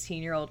 a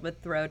 16-year-old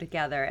would throw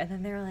together. And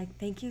then they were like,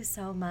 thank you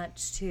so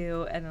much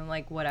to, and then,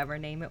 like, whatever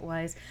name it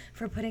was,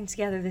 for putting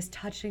together this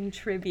touching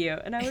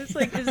tribute. And I was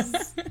like, this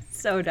is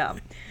so dumb.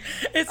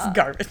 It's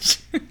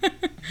garbage.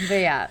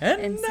 But yeah,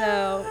 and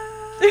so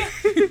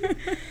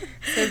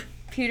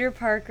Peter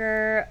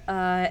Parker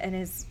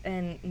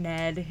and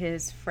Ned,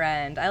 his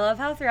friend. I love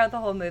how throughout the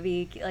whole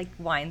movie, like,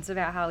 whines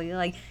about how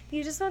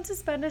he just wants to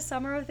spend a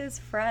summer with his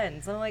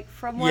friends. I'm like,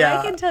 from what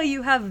I can tell,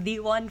 you have the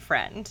one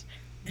friend,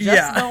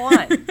 just the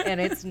one, and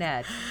it's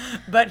Ned.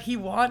 But he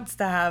wants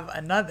to have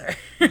another.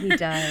 He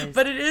does.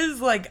 But it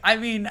is like, I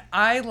mean,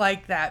 I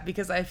like that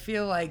because I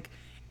feel like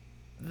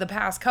the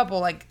past couple,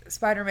 like,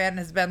 Spider-Man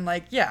has been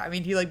like, yeah, I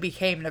mean, he, like,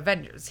 became an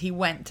Avengers. He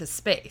went to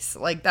space.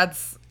 Like,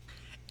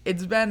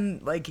 it's been,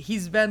 like,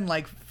 he's been,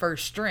 like,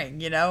 first string,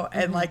 you know?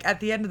 And, like,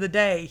 at the end of the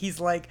day, he's,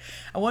 like,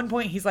 at one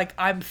point, he's, like,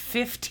 I'm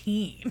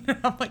 15.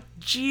 I'm like,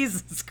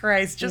 Jesus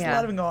Christ, just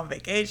let him go on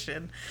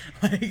vacation.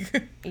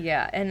 Like,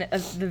 yeah, and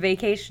the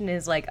vacation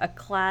is, like, a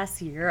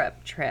class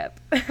Europe trip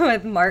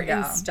with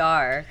Martin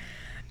Starr.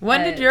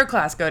 When did your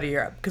class go to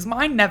Europe? Because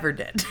mine never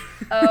did.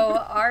 Oh,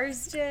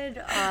 ours did,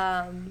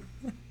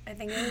 I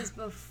think it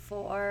was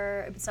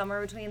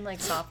somewhere between, like,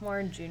 sophomore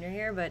and junior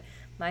year, but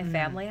my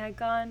family had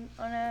gone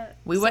on a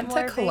We went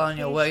to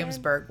Colonial vacation.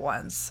 Williamsburg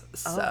once,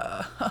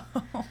 so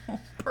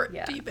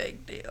pretty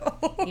big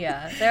deal.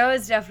 Yeah, there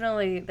was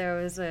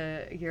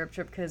a Europe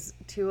trip because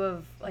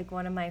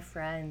one of my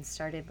friends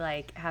started,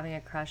 like, having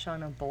a crush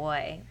on a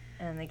boy,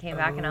 and they came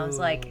back and I was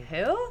like,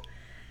 who?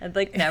 I'd,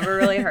 like, never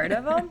really heard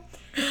of them.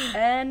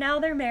 And now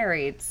they're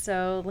married,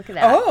 so look at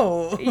that.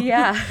 Oh!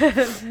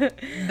 Yeah.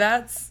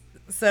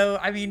 So,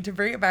 I mean, to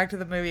bring it back to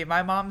the movie,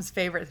 my mom's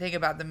favorite thing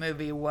about the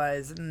movie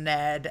was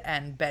Ned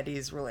and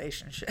Betty's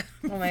relationship.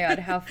 Oh my God,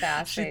 how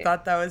fast. She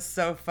thought that was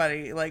so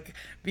funny, like,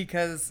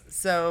 because,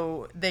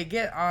 so they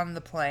get on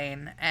the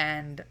plane,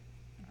 and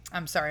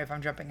I'm sorry if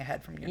I'm jumping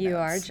ahead from your notes. You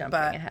are jumping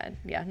ahead.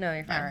 Yeah, no,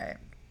 you're fine. All right.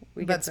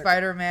 But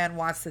Spider-Man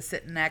wants to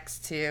sit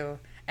next to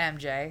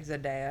MJ,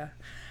 Zendaya,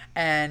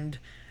 and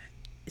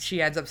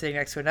she ends up sitting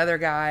next to another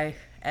guy,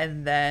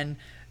 and then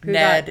Who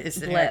Ned got is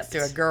sitting next to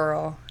a blipped.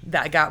 girl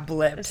that got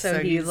blipped. So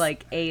he's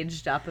like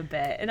aged up a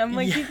bit, and I'm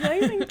like, Yeah. he's not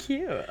even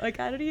cute. Like,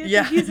 I don't even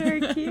Yeah. think he's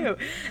very cute.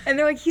 And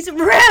they're like, he's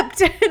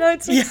ripped. And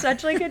it's like Yeah.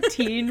 such like a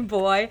teen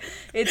boy.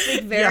 It's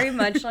like very Yeah.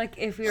 much like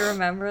if you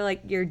remember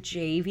like your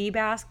JV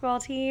basketball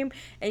team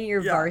and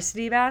your Yeah.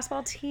 varsity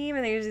basketball team,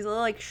 and there's these little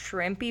like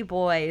shrimpy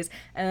boys,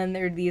 and then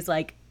there are these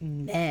like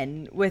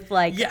men with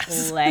like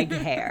Yes. leg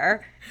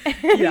hair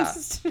and Yeah.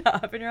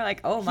 stuff, and you're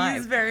like, oh my.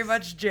 He's very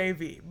much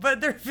JV,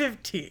 but they're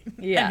 15.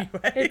 Yeah.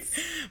 Anyway.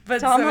 But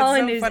Tom so it's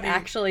Holland so is funny.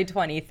 actually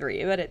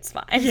 23, but it's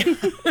fine.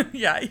 Yeah.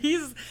 Yeah,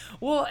 he's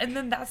well, and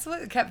then that's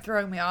what kept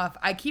throwing me off.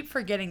 I keep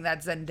forgetting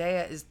that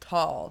Zendaya is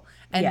tall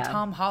and Yeah.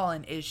 Tom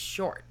Holland is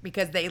short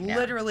because they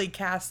literally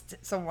cast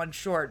someone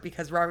short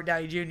because Robert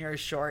Downey Jr. is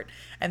short,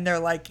 and they're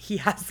like he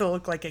has to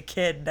look like a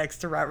kid next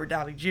to Robert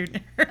Downey Jr.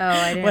 Oh,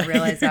 I didn't Like-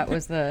 realize that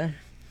was the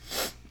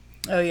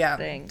Oh yeah,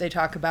 thing. they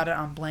talk about it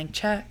on Blank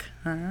Check.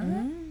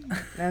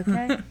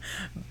 okay.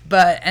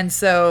 But and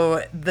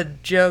so the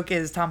joke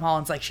is Tom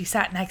Holland's like she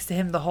sat next to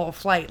him the whole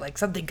flight, like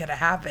something could have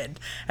happened,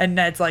 and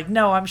Ned's like,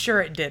 no, I'm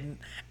sure it didn't.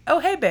 Oh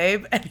hey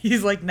babe, and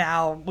he's like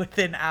now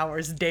within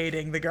hours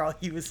dating the girl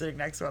he was sitting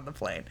next to on the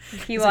plane. He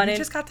He's like, wanted- we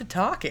just got to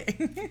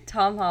talking.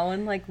 Tom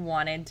Holland like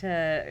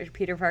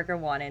Peter Parker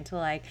wanted to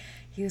like,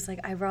 he was like,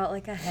 I brought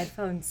like a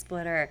headphone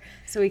splitter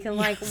so we can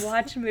like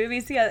watch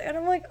movies together. And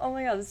I'm like, oh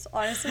my God, this is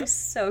honestly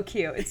so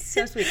cute. It's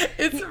so sweet.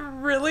 It's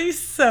really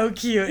so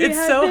cute. he It's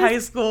had so this- high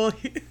school.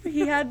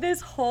 He had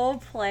this whole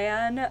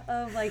plan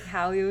of like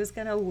how he was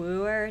gonna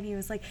woo her, and he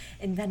was like,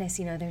 in Venice,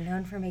 you know, they're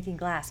known for making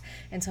glass,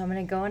 and so I'm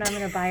gonna go and I'm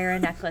gonna buy her a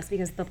necklace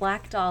because the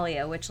black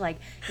dahlia, which like,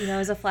 you know,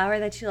 is a flower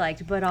that she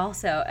liked, but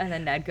also, and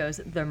then Ned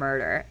goes, the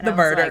murder. And The I was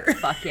murder. like,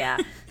 fuck yeah,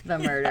 the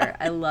murder.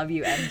 I love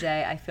you,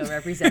 MJ. I feel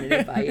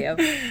represented by you.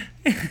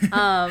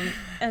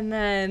 And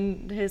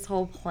then his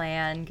whole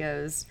plan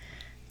goes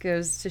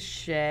to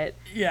shit.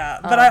 Yeah,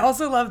 but I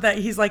also love that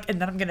he's like,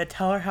 and then I'm gonna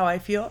tell her how I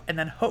feel, and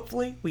then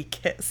hopefully we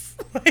kiss.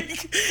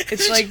 Like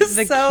It's like just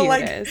the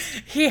like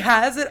cutest. he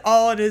has it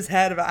all in his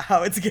head about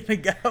how it's gonna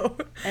go.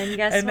 And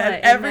guess and what? at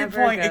It every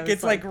never point it goes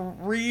gets like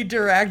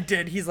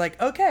redirected. He's like,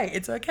 okay,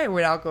 it's okay.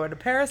 We're not going to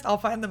Paris. I'll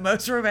find the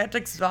most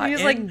romantic spot. He was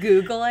in- like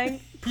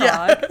Googling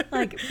Yeah. Prague,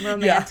 like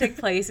romantic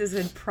places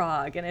in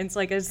Prague, and it's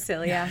like a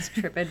silly ass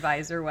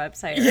TripAdvisor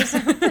website or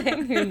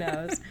something. Who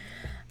knows?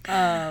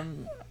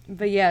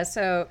 But yeah,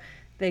 so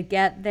they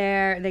get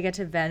there, they get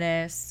to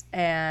Venice,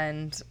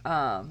 and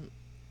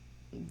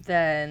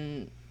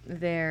then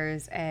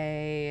there's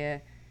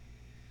a.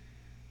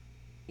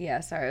 Yeah,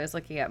 sorry, I was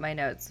looking at my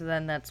notes. So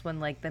then that's when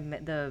like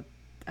the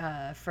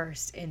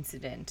first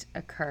incident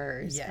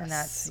occurs, Yes, and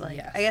that's like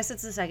yes. I guess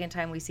it's the second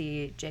time we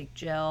see Jake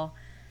Jill.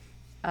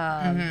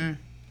 Mm-hmm.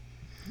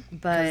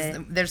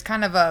 But there's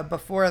kind of a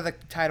before the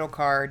title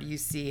card, you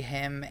see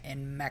him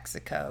in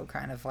Mexico,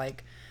 kind of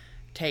like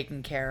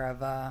taking care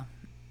of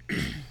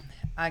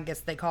I guess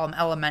they call them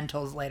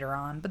elementals later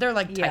on, but they're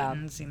like Yeah.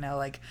 titans, you know,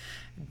 like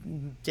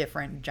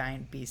different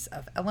giant beasts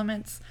of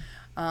elements.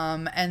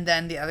 And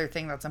then the other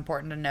thing that's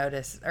important to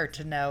notice or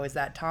to know is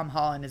that Tom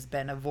Holland has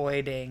been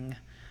avoiding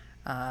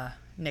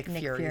Nick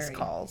Fury's Fury.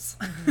 calls.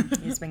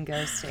 he's been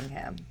ghosting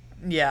him.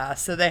 Yeah,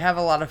 so they have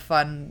a lot of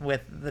fun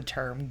with the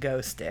term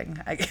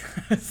ghosting. I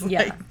guess.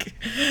 Yeah. Like,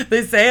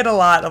 they say it a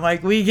lot. I'm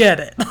like, we get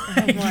it.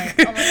 I'm like,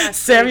 oh my gosh,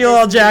 Samuel this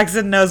L.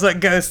 Jackson knows what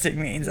ghosting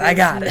means. I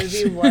got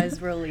This it. movie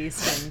was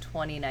released in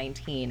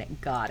 2019.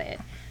 Got it.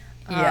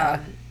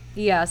 Yeah.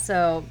 Yeah.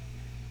 So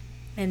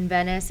in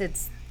Venice,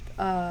 it's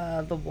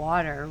the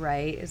water,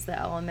 right? Is the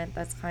element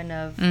that's kind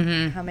of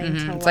coming to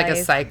It's life. like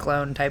a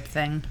cyclone type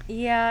thing.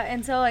 Yeah,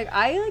 and so like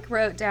I like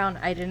wrote down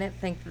I didn't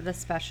think that the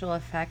special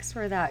effects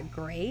were that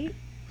great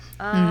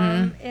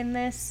in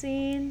this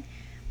scene.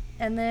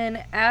 And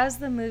then as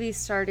the movie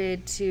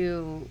started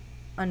to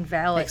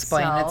unveil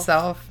Explain itself,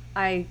 itself.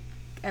 I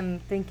am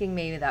thinking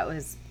maybe that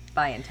was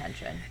by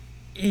intention.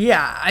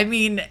 Yeah, I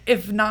mean,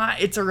 if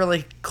not, it's a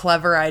really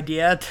clever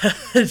idea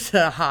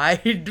to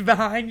hide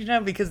behind, you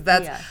know, because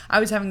that's Yeah. I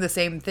was having the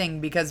same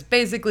thing because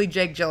basically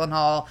Jake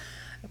Gyllenhaal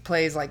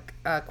plays like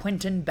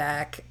Quentin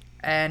Beck,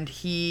 and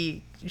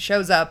he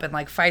shows up and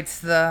like fights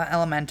the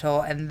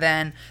elemental, and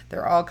then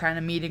they're all kind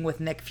of meeting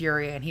with Nick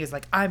Fury, and he was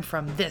like, I'm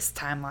from this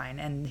timeline,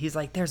 and he's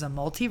like, there's a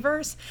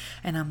multiverse,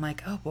 and I'm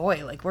like, oh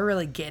boy, like we're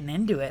really getting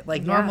into it.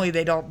 Like Yeah. normally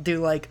they don't do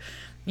like,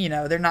 you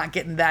know, they're not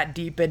getting that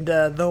deep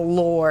into the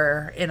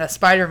lore in a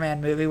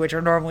Spider-Man movie, which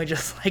are normally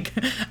just like,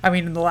 I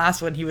mean, in the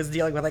last one he was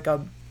dealing with like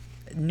a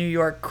New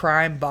York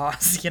crime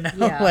boss, you know,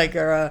 Yeah. like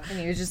or a And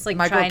he was just like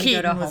Michael trying to go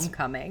Keaton to was-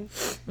 homecoming.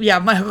 yeah,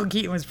 Michael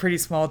Keaton was pretty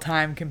small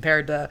time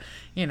compared to,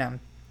 you know,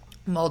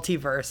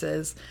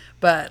 multiverses.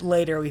 But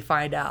later we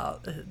find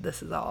out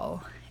this is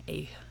all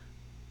a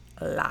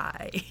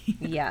lie.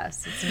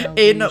 Yes, it's an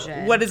In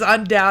illusion. what is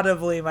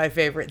undoubtedly my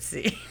favorite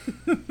scene.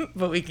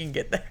 But we can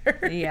get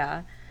there.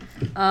 Yeah.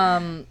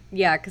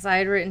 Yeah, because I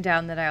had written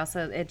down that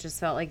it just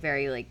felt like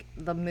very, like,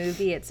 the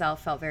movie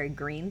itself felt very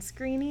green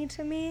screeny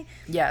to me.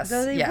 Yes,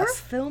 Though they yes. were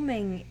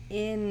filming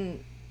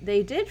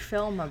they did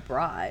film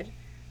abroad.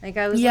 Like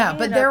I was Yeah, looking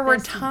but it there up were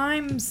this-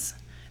 times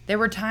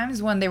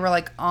when they were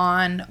like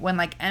on when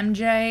like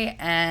MJ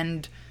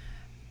and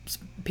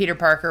Peter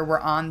Parker were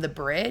on the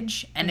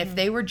bridge, and if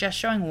they were just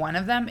showing one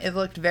of them, it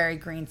looked very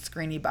green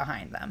screeny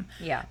behind them.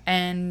 Yeah.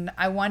 And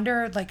I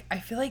wonder, like, I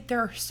feel like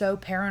they're so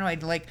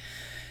paranoid. Like,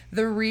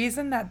 the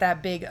reason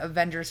that big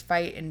Avengers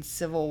fight in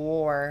Civil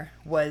War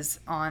is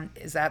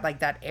at like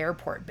that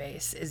airport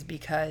base is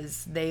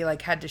because they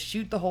like had to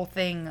shoot the whole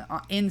thing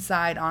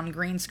inside on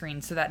green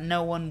screen so that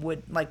no one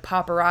would, like,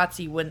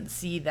 paparazzi wouldn't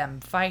see them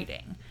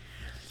fighting.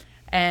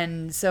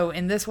 And so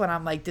in this one,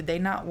 I'm like, did they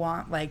not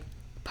want like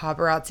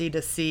paparazzi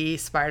to see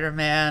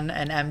Spider-Man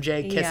and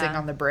MJ kissing Yeah.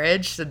 on the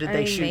bridge? So did I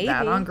they mean, shoot that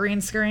maybe. on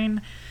green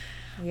screen?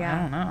 Yeah.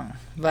 I don't know.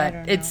 But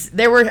don't know.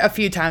 there were a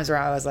few times where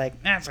I was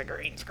like, that's a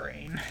green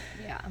screen.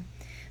 Yeah.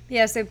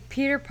 Yeah, so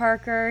Peter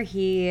Parker,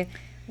 he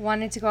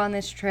wanted to go on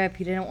this trip.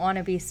 He didn't want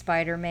to be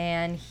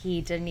Spider-Man. He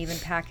didn't even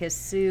pack his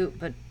suit,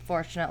 but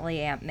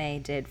fortunately Aunt May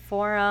did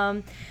for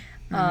him.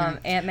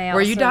 Aunt May also...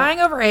 Were you dying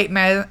over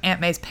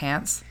Aunt May's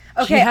pants?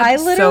 She Okay, had I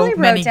literally so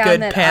many wrote down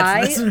good that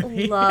pants in I this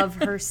movie. love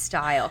her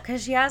style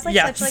because she has like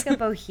Yes. such like a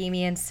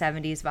bohemian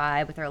 70s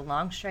vibe with her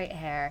long straight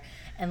hair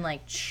and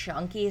like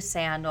chunky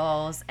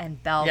sandals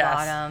and bell Yes.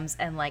 bottoms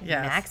and like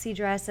Yes. maxi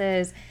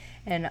dresses,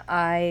 and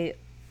I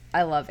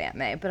love Aunt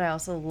May, but I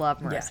also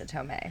love Marissa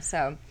Tomei.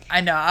 So I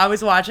know. I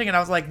was watching and I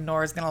was like,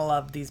 Nora's gonna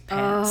love these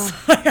pants.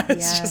 Oh,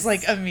 It's just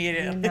like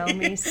immediately. you know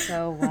me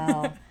so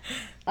well.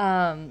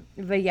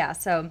 But yeah,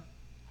 so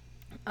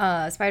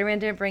Spider-Man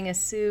didn't bring a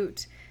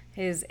suit.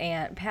 His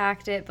aunt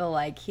packed it, but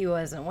like he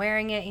wasn't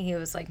wearing it. He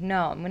was like,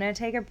 no, I'm going to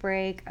take a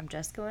break. I'm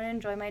just going to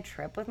enjoy my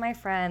trip with my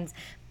friends.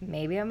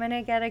 Maybe I'm going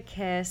to get a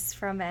kiss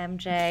from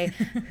MJ.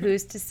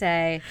 Who's to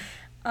say?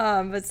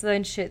 But so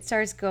then shit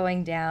starts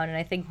going down, and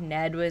I think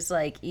Ned was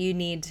like, you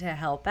need to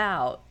help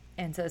out.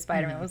 And so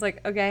Spider-Man was like,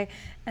 okay.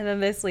 And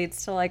then this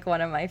leads to like one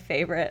of my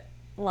favorite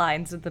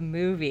lines of the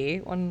movie,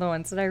 one of the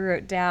ones that I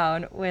wrote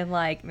down, when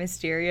like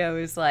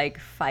Mysterio is like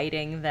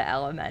fighting the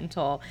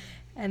elemental,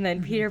 and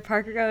then Peter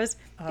Parker goes,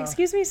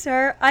 excuse me,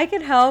 sir, I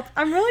can help.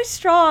 I'm really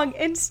strong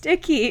and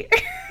sticky.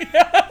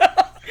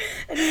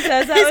 And he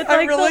says that with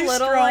like really the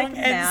little strong like and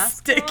mask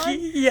sticky.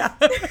 on. Yeah.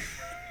 And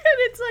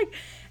it's like,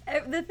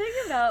 the thing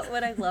about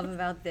what I love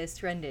about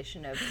this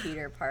rendition of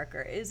Peter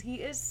Parker is he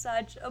is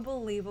such a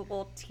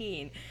believable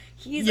teen.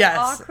 He's Yes.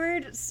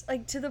 awkward,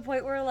 like to the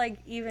point where like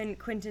even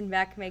Quentin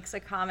Beck makes a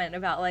comment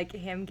about like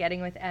him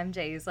getting with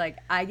MJ. He's like,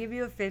 I give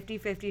you a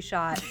 50-50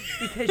 shot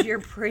because you're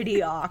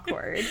pretty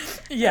awkward.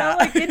 Yeah.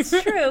 And I'm like, it's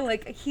true.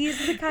 Like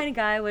he's the kind of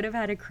guy I would have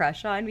had a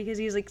crush on because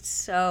he's like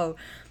so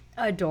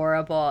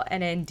adorable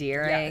and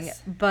endearing,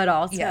 Yes. but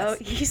also Yes.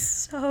 he's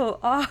so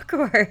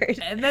awkward.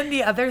 And then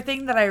the other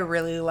thing that I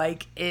really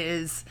like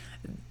is,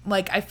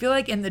 like, I feel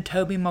like in the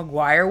Tobey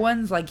Maguire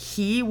ones, like,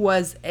 he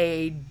was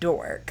a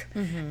dork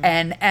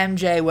and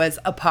MJ was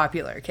a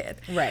popular kid.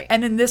 Right.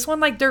 And in this one,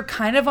 like, they're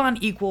kind of on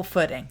equal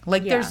footing.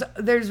 Like, Yeah.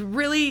 there's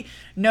really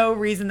no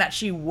reason that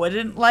she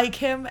wouldn't like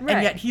him, Right.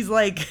 and yet he's,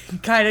 like,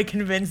 kind of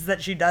convinced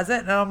that she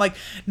doesn't. And I'm like,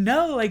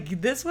 no,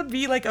 like, this would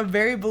be, like, a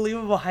very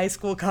believable high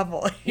school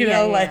couple. You Yeah,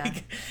 know, yeah.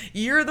 like,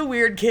 you're the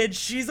weird kid,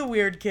 she's a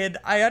weird kid.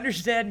 I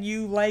understand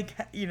you like,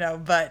 you know,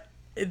 but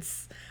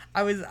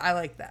I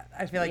like that.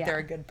 I feel like Yeah. they're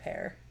a good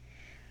pair.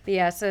 But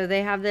yeah, so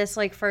they have this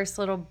like first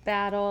little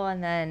battle,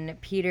 and then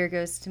Peter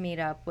goes to meet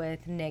up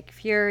with Nick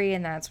Fury,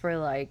 and that's where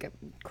like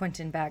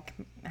Quentin Beck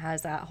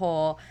has that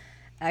whole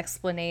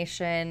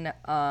explanation.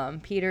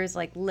 Peter's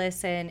like,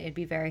 listen, it'd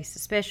be very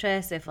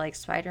suspicious if like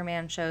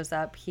Spider-Man shows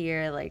up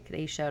here, like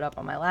they showed up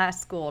on my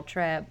last school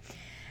trip.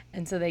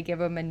 And so they give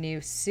him a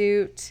new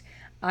suit.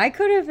 I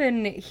could have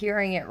been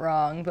hearing it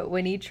wrong, but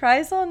when he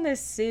tries on this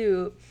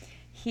suit,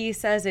 he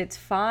says it's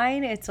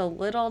fine, it's a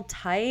little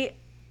tight.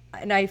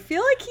 And I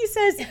feel like he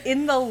says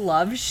in the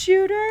love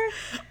shooter.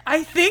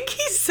 I think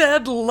he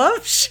said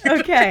love shooter.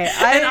 Okay,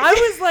 and I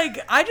was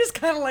like, I just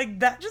kind of like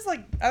that. Just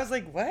like, I was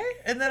like, what?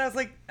 And then I was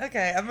like,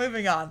 okay, I'm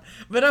moving on.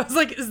 But I was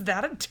like, is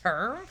that a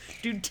term?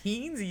 Do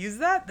teens use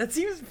that? That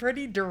seems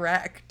pretty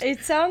direct.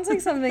 It sounds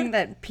like something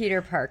that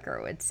Peter Parker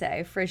would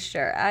say, for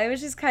sure. I was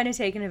just kind of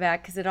taken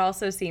aback because it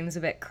also seems a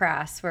bit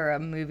crass for a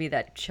movie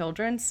that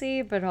children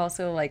see, but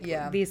also like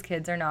these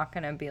kids are not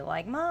going to be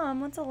like,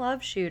 Mom, what's a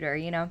love shooter,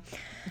 you know?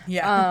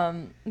 Yeah.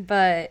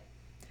 But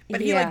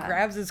he like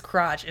grabs his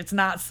crotch. It's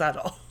not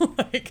subtle.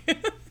 Like,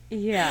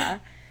 yeah.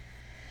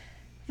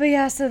 But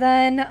yeah, so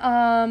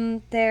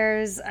then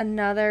there's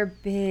another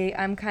big,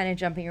 I'm kind of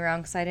jumping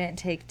around because I didn't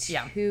take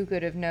too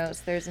good of notes.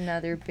 There's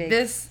another big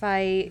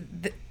fight.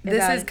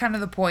 This is kind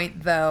of the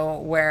point, though,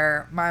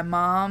 where my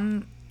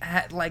mom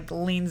like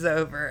leans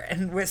over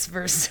and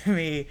whispers to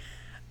me,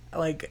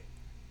 like,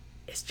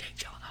 is Jake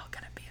Gyllenhaal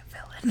going to be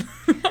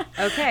a villain?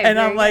 Okay. And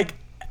I'm like,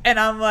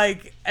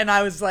 and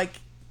I was like,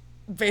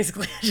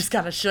 basically I just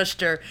kind of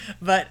shushed her.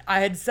 But I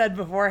had said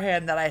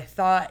beforehand that I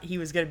thought he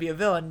was going to be a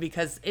villain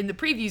because in the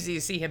previews you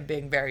see him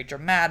being very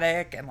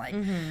dramatic and like,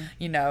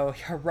 you know,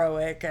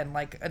 heroic and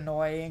like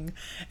annoying.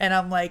 And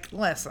I'm like,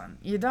 listen,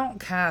 you don't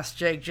cast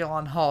Jake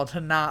Gyllenhaal to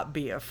not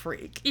be a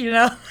freak, you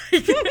know?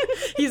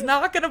 He's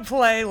not going to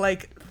play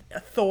like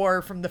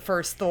Thor from the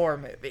first Thor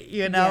movie,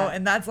 you know? Yeah.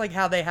 And that's like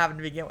how they have him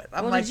to begin with.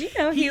 I'm Well, like, did you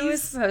know he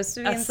was he's supposed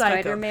to be a in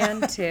psychopath.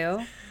 Spider-Man too?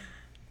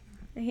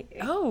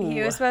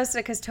 He was supposed to,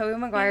 because Tobey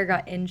Maguire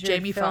got injured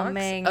Jamie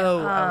filming. Foxx? Oh,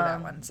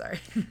 that one. Sorry.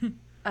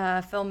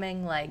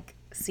 Filming like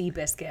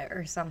Seabiscuit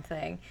or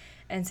something,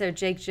 and so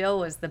Jake Jill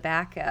was the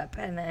backup,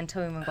 and then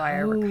Tobey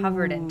Maguire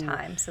recovered in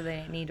time, so they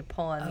didn't need to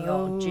pull in the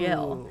old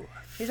Jill.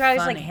 He's probably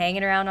just like funny.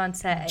 hanging around on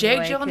set. Jake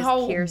anyway, 'cause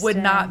Gyllenhaal would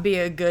Kirsten- not be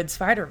a good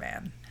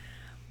Spider-Man.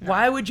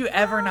 Why would you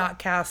ever not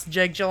cast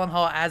Jake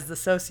Gyllenhaal as the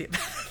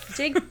sociopath?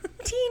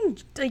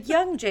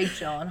 young Jake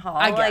Gyllenhaal.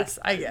 I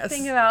guess.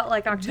 Think about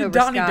like October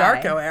Donnie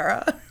Sky. Darko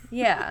era.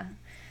 Yeah.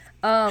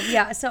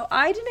 Yeah, so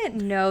I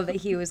didn't know that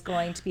he was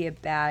going to be a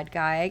bad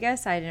guy. I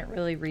guess I didn't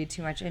really read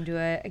too much into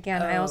it.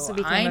 Again, I also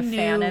became a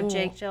fan of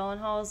Jake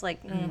Gyllenhaal's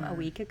like a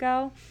week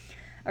ago.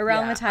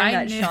 Around the time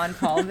that Sean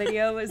Paul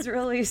video was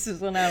released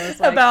is when I was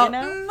like, About you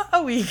know?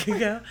 a week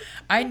ago.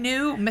 I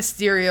knew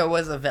Mysterio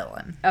was a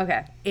villain.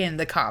 Okay. In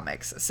the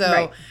comics. So,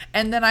 Right.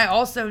 And then I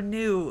also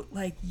knew,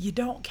 like, you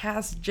don't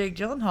cast Jake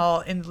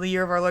Gyllenhaal in the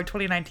year of our Lord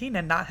 2019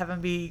 and not have him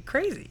be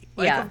crazy.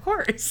 Like, Yeah. of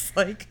course.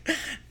 Like,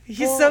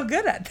 he's so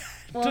good at that.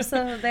 Well,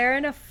 so they're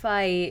in a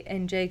fight,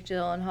 and Jake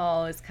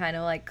Gyllenhaal is kind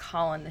of like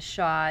calling the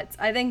shots.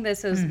 I think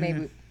this was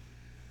maybe...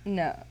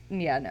 No.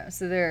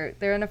 So they're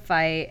in a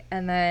fight,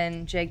 and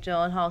then Jake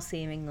Gyllenhaal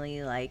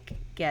seemingly like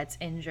gets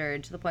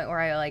injured to the point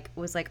where I like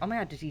was like, oh my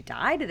god, did he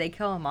die? Did they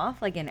kill him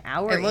off like an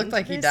hour? It looked into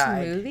like he this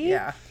died. Movie?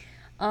 Yeah.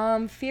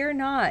 Fear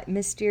not,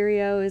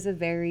 Mysterio is a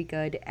very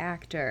good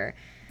actor.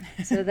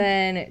 So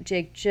then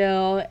Jake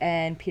Jill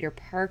and Peter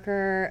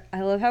Parker. I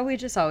love how we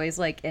just always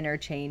like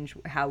interchange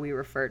how we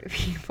refer to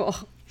people.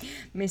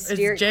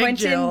 Jake Quentin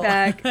Jill.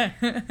 Beck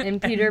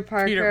and Peter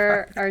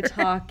Parker Parker. are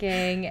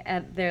talking,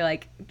 and they're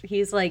like,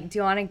 he's like, do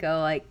you want to go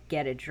like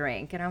get a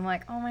drink? And I'm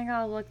like, oh my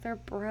god, look, they're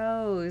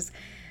bros.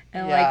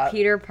 And Yeah. like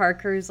Peter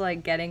Parker's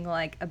like getting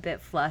like a bit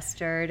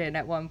flustered, and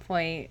at one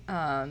point,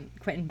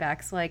 Quentin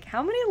Beck's like,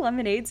 "How many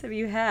lemonades have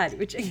you had?"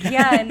 Which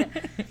again,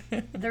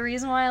 the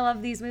reason why I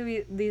love these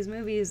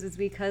movies is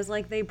because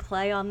like they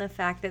play on the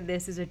fact that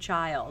this is a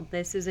child,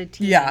 this is a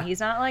teen. Yeah. He's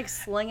not like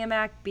slinging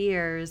back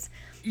beers.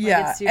 Like,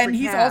 Yeah, it's super and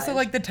he's also cash.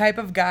 like the type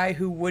of guy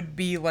who would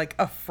be like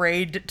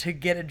afraid to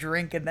get a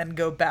drink and then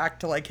go back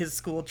to like his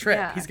school trip.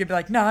 Yeah. He's gonna be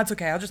like, "No, it's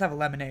okay. I'll just have a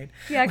lemonade."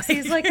 Yeah, because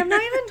he's like, I'm not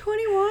even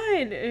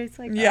 21. It's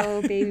like, Yeah.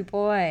 oh, baby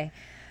boy.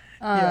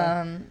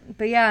 Yeah.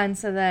 But yeah, and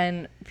so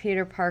then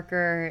Peter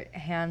Parker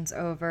hands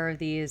over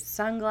these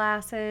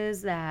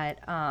sunglasses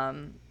that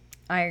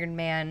Iron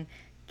Man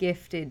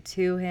gifted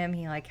to him.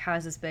 He like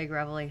has this big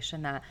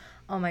revelation that,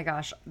 oh my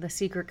gosh, the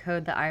secret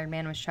code that Iron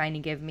Man was trying to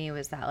give me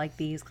was that like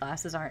these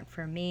glasses aren't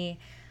for me.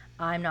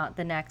 I'm not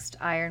the next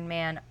Iron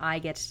Man. I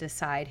get to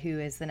decide who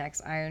is the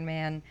next Iron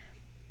Man.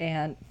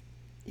 And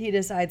he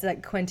decides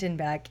that Quentin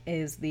Beck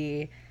is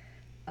the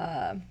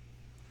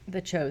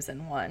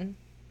chosen one.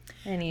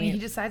 And I mean, he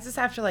decides this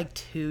after like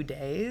 2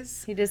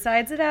 days. he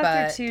decides it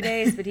after But- 2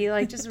 days, but he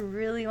like just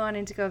really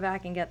wanted to go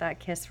back and get that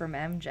kiss from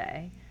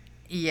MJ.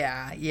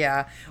 Yeah,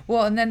 yeah.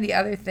 Well, and then the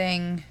other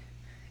thing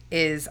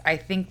is, I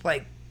think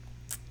like,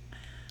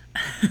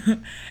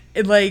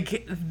 he's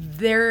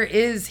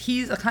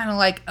kind of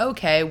like,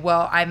 okay,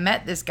 well, I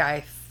met this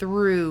guy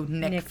through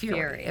Nick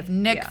Fury. If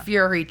Nick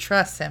Fury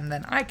trusts him,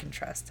 then I can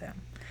trust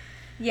him.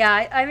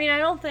 Yeah, I mean, I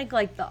don't think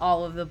like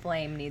all of the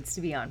blame needs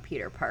to be on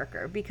Peter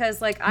Parker,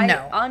 because like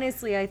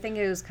honestly, I think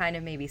it was kind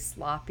of maybe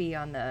sloppy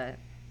on the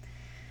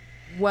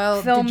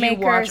Well, did you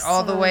watch filmmakers,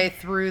 all the way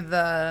through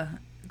the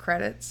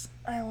credits?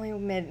 I only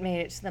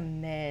made it to the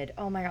mid.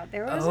 Oh my god,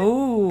 there was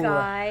Oh, a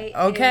guy.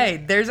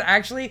 okay. There's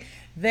actually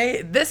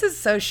this is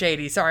so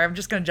shady. Sorry, I'm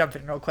just gonna jump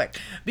in real quick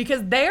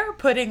because they are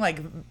putting like,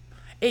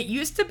 it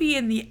used to be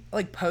in the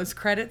like post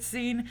credit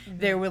scene.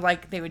 They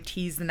would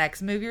tease the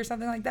next movie or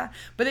something like that.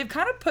 But they've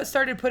kind of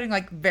started putting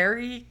like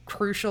very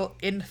crucial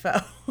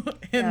info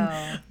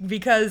in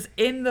because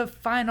in the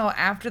final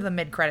after the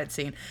mid credit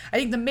scene, I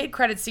think the mid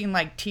credit scene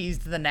like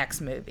teased the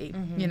next movie,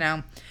 you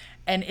know,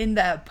 and in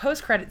the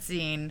post credit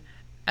scene.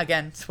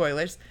 Again,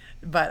 spoilers,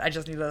 but I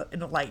just need to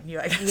enlighten you,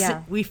 I guess.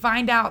 Yeah. We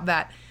find out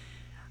that,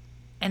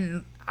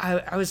 and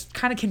I was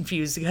kind of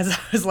confused because I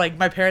was like,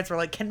 my parents were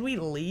like, can we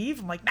leave?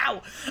 I'm like,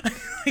 no.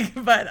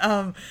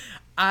 But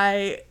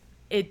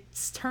it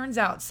turns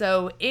out,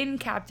 so in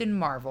Captain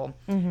Marvel,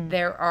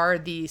 there are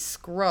these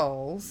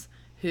Skrulls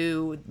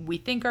who we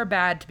think are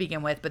bad to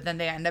begin with, but then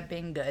they end up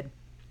being good.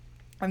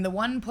 And the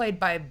one played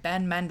by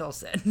Ben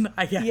Mendelsohn,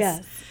 I guess.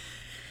 Yes.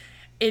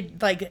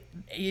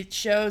 it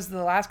shows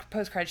the last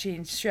post-credit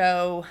scenes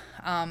show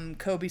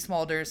Kobe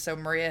Smulders, so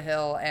Maria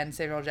Hill and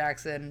Samuel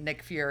Jackson,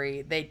 Nick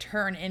Fury, they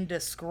turn into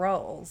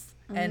Skrulls.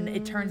 And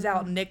it turns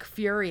out Nick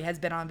Fury has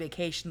been on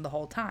vacation the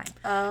whole time.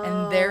 Oh.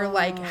 And they're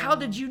like, how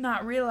did you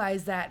not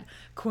realize that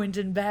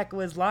Quentin Beck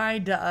was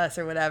lying to us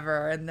or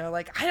whatever? And they're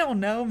like, I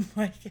don't know.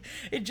 Like,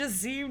 it just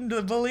seemed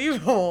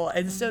believable.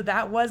 And so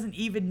that wasn't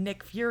even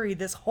Nick Fury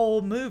this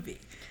whole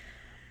movie.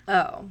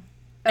 Oh.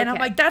 And I'm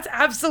like, that's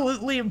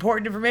absolutely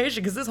important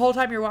information, because this whole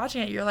time you're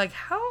watching it, you're like,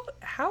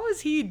 how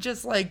is he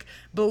just like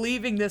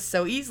believing this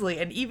so easily?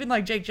 And even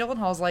like Jake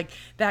Gyllenhaal's like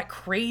that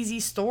crazy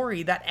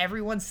story that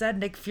everyone said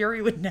Nick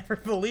Fury would never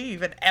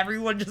believe, and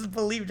everyone just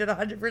believed it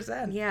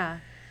 100%. Yeah.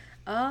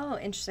 Oh,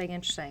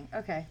 interesting.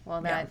 Okay.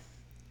 Well, that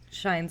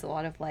shines a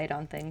lot of light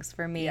on things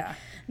for me. Yeah.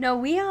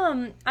 No,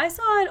 I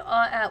saw it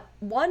at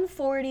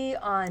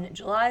 1:40 on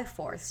July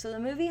 4th. So the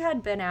movie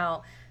had been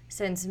out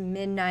since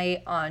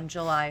midnight on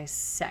July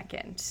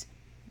 2nd.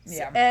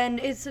 Yeah. And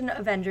it's an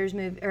Avengers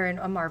movie, or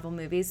a Marvel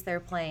movie, so they're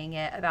playing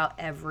it about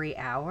every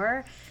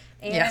hour.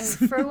 And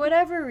for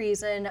whatever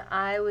reason,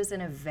 I was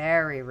in a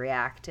very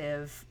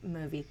reactive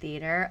movie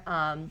theater.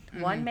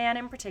 One man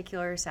in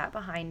particular sat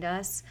behind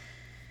us.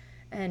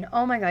 And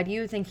oh my God,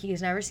 you would think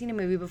he's never seen a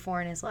movie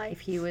before in his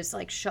life. He was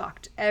like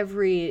shocked.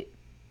 Every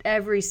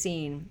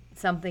scene,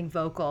 something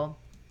vocal.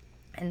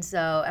 And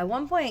so at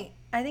one point,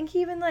 I think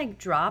he even like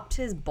dropped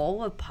his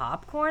bowl of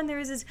popcorn. There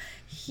was this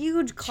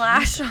huge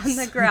clash on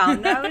the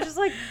ground. And I was just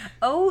like,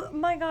 oh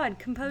my God,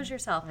 compose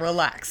yourself.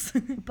 Relax.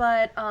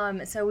 But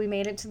so we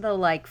made it to the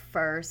like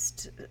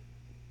first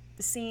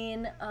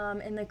scene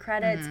in the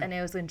credits, and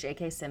it was when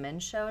J.K.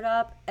 Simmons showed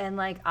up, and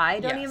like I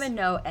don't even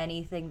know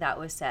anything that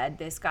was said.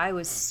 This guy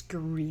was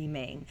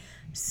screaming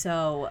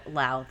so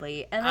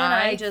loudly, and then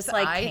I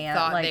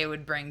thought they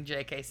would bring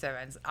J.K.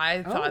 Simmons.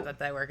 I thought that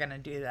they were gonna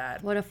do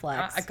that. What a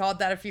flex! I called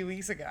that a few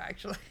weeks ago,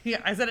 actually.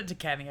 Yeah, I said it to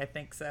Kenny, I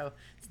think, so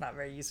it's not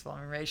very useful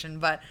information,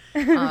 but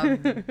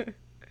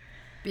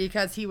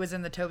because he was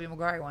in the Tobey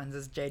Maguire ones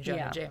as J.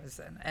 Jonah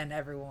Jameson, and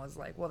everyone was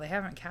like, well, they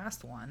haven't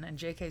cast one, and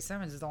J.K.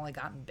 Simmons has only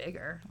gotten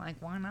bigger. Like,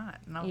 why not?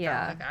 And I'm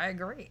like, I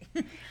agree.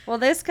 Well,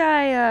 this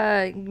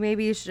guy,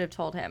 maybe you should have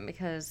told him,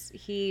 because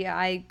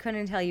I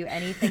couldn't tell you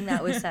anything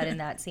that was said in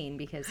that scene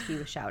because he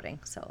was shouting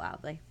so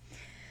loudly.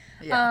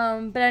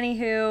 Yeah. But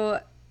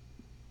anywho,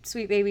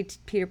 sweet baby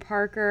Peter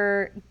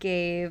Parker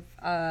gave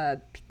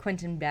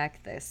Quentin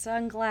Beck the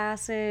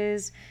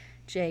sunglasses.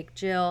 Jake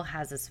Jill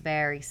has this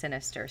very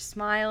sinister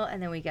smile,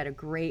 and then we get a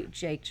great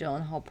Jake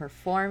Gyllenhaal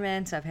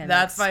performance of him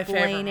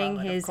explaining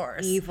his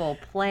evil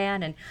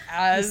plan, and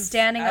he's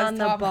standing on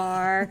the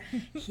bar.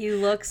 He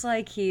looks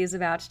like he's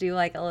about to do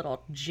like a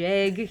little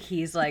jig.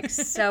 He's like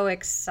so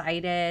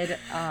excited.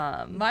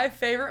 My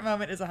favorite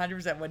moment is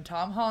 100% when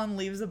Tom Holland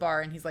leaves the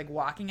bar and he's like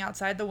walking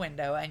outside the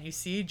window, and you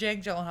see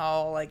Jake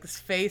Gyllenhaal like his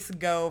face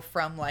go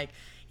from like,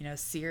 you know,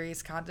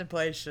 serious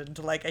contemplation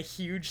to like a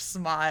huge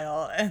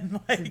smile, and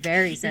like it's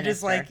very sinister. You're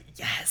just like,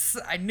 yes,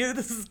 I knew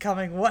this was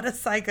coming. What a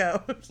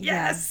psycho.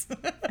 Yes.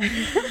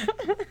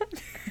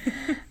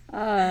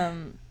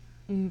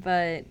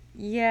 But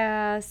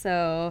yeah,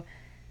 so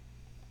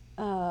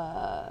Jake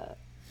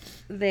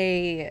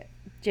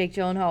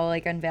Gyllenhaal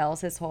like unveils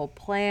his whole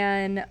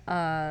plan.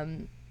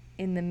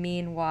 In the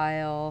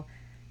meanwhile,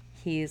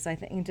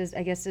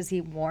 does he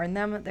warn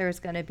them that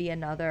there's going to be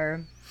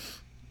another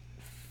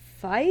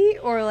fight,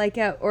 or like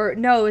it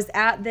was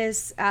at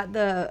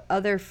the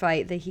other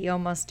fight that he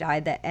almost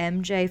died, that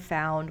MJ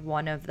found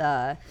one of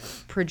the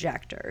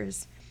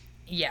projectors.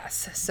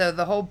 Yes. So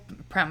the whole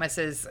premise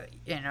is,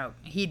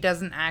 he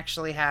doesn't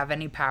actually have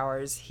any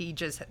powers.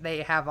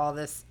 They have all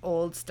this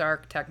old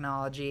Stark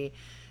technology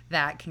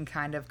that can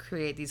kind of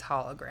create these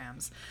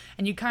holograms.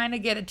 And you kind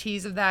of get a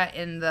tease of that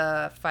in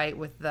the fight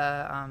with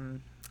the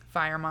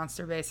fire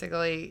monster,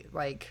 basically.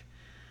 Like,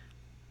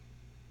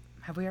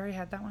 have we already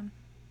had that one?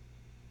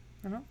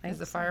 I don't think Is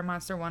the fire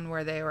monster one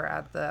where they were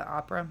at the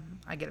opera?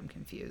 I get them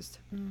confused.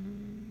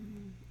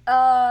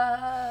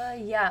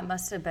 Yeah, it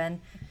must have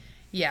been.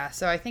 Yeah,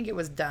 so I think it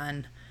was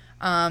done.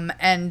 But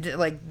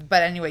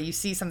anyway, you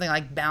see something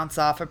like bounce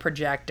off a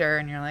projector,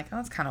 and you're like, oh,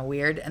 that's kind of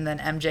weird. And then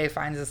MJ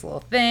finds this little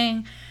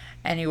thing.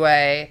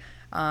 Anyway,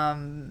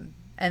 and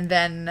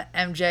then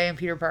MJ and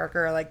Peter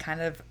Parker are like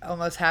kind of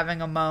almost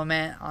having a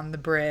moment on the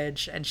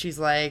bridge, and she's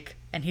like,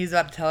 and he's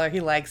about to tell her he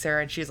likes her,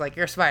 and she's like,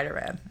 you're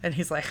Spider-Man. And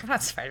he's like, I'm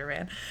not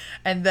Spider-Man.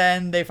 And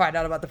then they find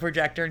out about the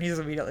projector, and he's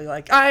immediately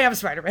like, I am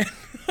Spider-Man.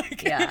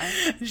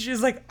 And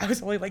she's like, I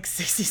was only like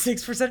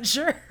 66%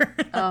 sure.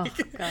 Oh,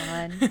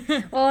 God.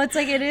 Well, it's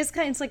like,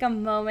 it's like a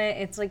moment.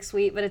 It's like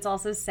sweet, but it's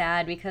also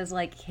sad because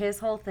like his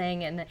whole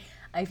thing, and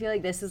I feel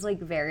like this is like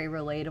very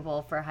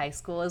relatable for high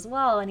school as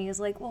well. And he's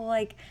like, well,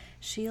 like,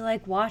 she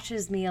like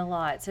watches me a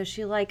lot, so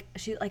she like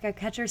I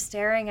catch her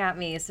staring at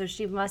me, so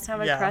she must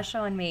have a crush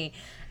on me.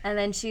 And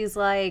then she's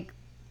like,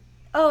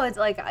 oh, it's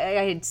like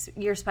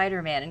you're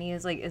Spider-Man, and he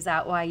was like, is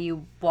that why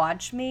you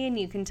watch me? And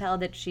you can tell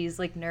that she's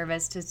like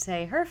nervous to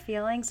say her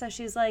feelings, so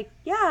she's like,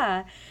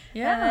 yeah,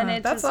 Yeah, and then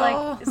it's that's just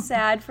all. like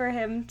sad for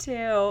him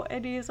too,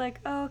 and he's like,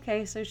 oh,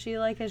 okay, so she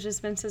like has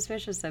just been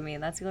suspicious of me,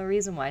 and that's the only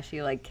reason why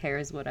she like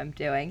cares what I'm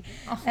doing,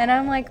 and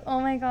I'm like,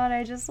 oh my god,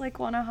 I just like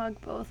want to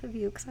hug both of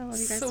you because I love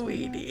you guys so much.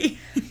 Sweetie.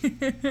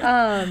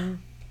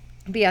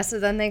 But yeah, so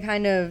then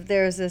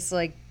there's this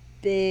like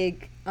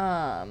big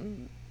wait,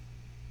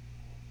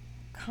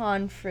 I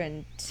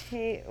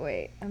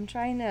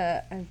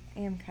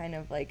am kind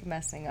of like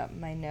messing up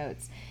my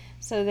notes.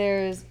 So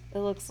there's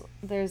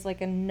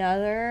like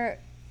another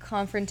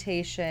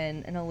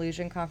confrontation, an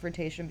illusion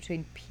confrontation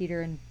between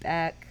Peter and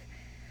Beck.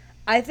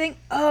 I think,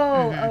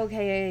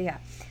 okay, yeah.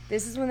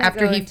 This is when they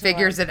After go he into,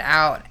 figures like, it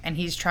out and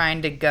he's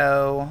trying to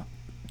go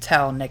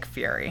tell Nick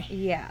Fury.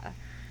 yeah.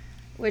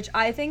 Which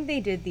I think they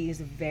did these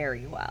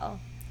very well.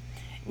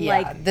 Yeah,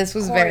 Like, this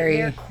was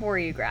they're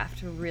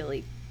choreographed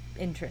really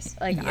interesting.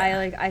 Like,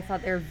 Yeah. I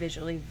thought they were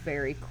visually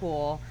very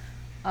cool.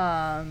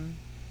 But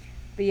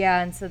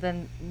yeah, and so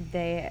then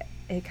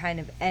it kind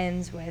of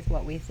ends with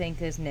what we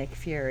think is Nick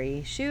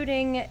Fury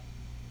shooting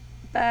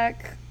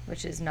Beck,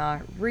 which is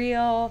not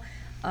real.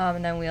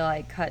 And then we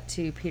like cut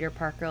to Peter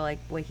Parker like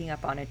waking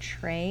up on a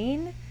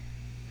train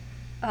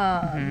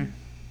in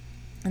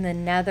the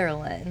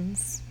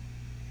Netherlands.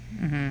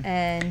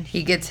 And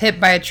He gets hit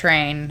by a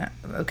train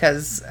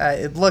because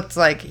it looked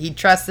like he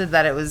trusted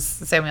that it was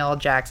Samuel L.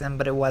 Jackson,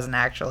 but it wasn't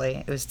actually.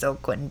 It was still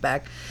Quentin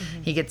Beck.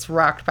 He gets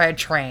rocked by a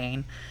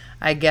train.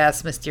 I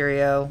guess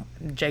Mysterio,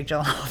 Jake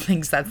Gyllenhaal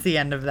thinks that's the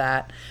end of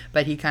that,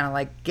 but he kind of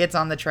like gets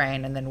on the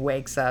train and then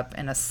wakes up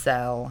in a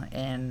cell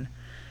in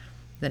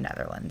the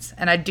Netherlands.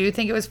 And I do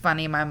think it was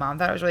funny. My mom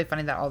thought it was really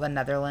funny that all the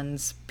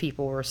Netherlands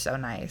people were so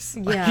nice.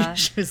 Like, yeah,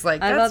 she was like,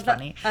 that's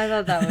funny. I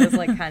thought that was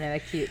like kind of a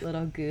cute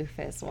little goof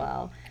as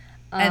well.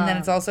 And then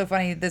it's also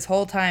funny, this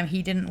whole time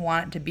he didn't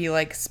want it to be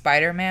like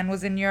Spider-Man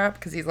was in Europe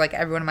because he's like,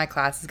 everyone in my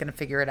class is going to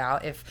figure it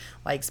out if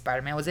like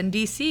Spider-Man was in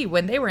DC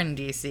when they were in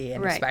DC.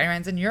 And if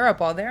Spider-Man's in Europe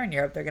while they're in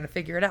Europe, they're going to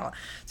figure it out.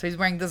 So he's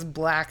wearing this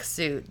black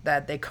suit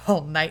that they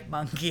call Night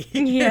Monkey.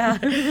 Yeah.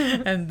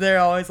 And they're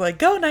always like,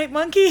 go Night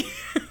Monkey.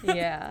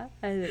 Yeah.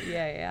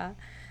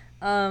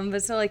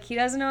 But so like he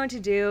doesn't know what to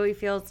do. He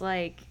feels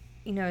like,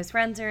 you know, his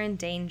friends are in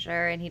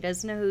danger and he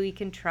doesn't know who he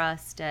can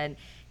trust and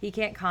he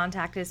can't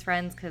contact his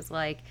friends because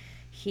like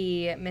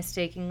he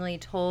mistakenly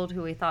told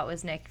who he thought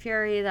was Nick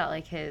Fury that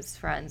like his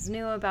friends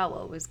knew about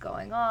what was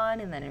going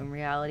on, and then in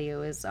reality it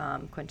was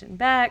Quentin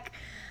Beck.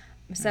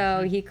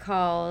 So he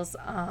calls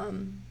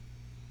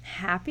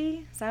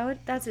Happy.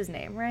 That's his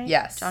name, right?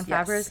 Yes. Jon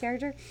Favreau's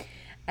character.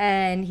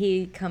 And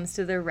he comes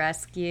to the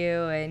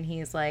rescue and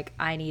he's like,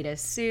 I need a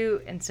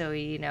suit. And so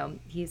he, you know,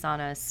 he's on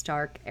a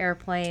Stark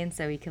airplane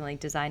so he can like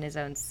design his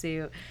own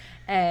suit.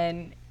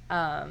 And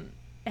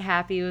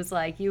Happy was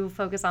like, you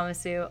focus on the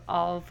suit,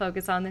 I'll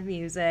focus on the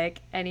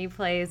music. And he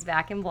plays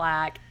Back in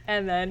Black.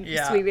 And then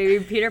sweet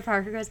baby Peter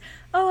Parker goes,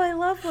 oh, I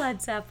love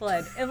Led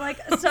Zeppelin, in like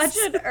such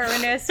an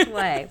earnest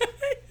way.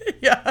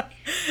 Yeah.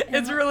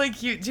 It's really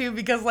cute too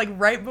because like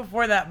right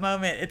before that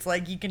moment, it's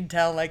like you can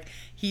tell like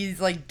he's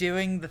like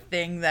doing the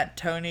thing that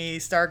Tony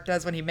Stark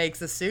does when he makes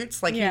the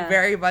suits. Like he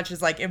very much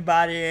is like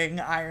embodying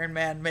Iron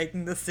Man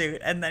making the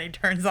suit, and then he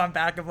turns on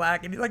Back in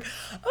Black and he's like,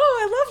 oh,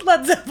 I love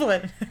Led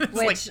Zeppelin. It's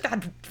like,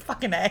 God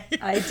fucking A.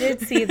 I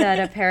did see that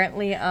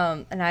apparently,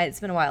 it's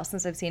been a while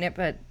since I've seen it,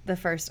 but the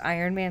first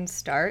Iron Man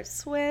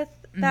starts with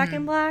Back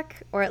in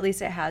Black, or at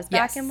least it has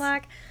Back in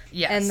Black.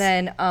 Yes. And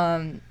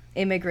then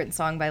Immigrant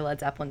Song by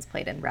Led Zeppelin's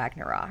played in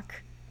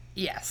Ragnarok.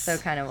 Yes. So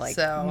kind of like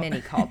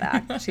mini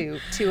callback to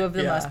two of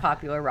the most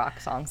popular rock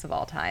songs of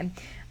all time.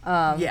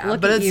 But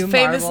it's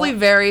famously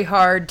very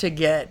hard to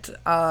get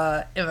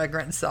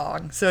Immigrant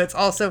Song. So it's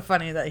also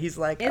funny that he's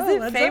like, Is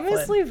it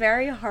famously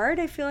very hard?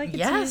 I feel like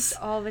it's used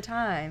all the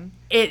time.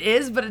 It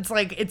is, but it's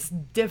like, it's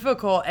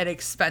difficult and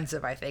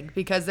expensive, I think,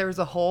 because there's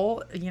a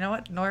whole, you know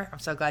what, Nora, I'm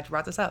so glad you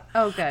brought this up.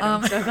 Oh, good.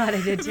 I'm so glad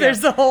I did too.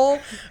 There's a whole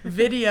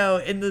video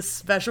in the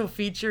special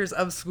features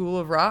of School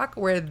of Rock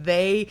where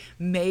they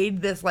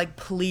made this like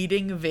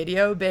pleading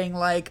video being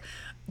like,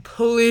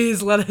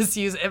 please let us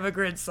use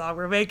Immigrant Song.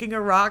 We're making a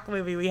rock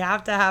movie. We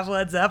have to have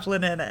Led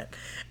Zeppelin in it.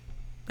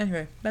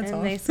 Anyway, that's all.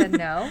 And they said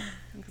no?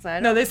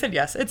 No, they said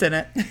yes. It's in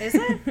it. Is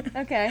it?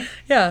 Okay.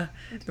 Yeah.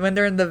 When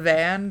they're in the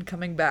van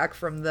coming back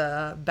from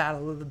the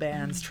Battle of the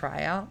Bands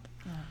tryout.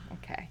 Oh,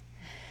 okay.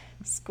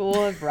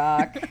 School of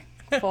Rock.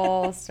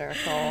 Full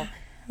circle.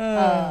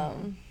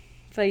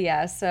 But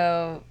yeah,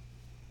 so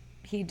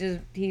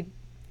he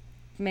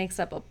makes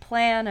up a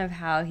plan of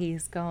how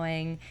he's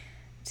going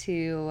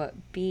to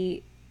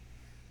beat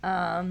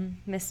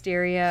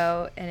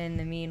Mysterio, and in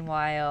the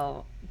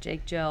meanwhile,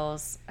 Jake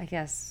Gyllenhaal, I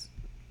guess,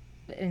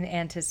 in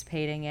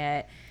anticipating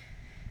it.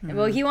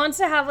 Well, he wants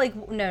to have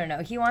like no.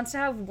 He wants to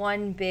have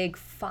one big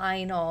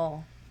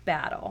final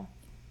battle.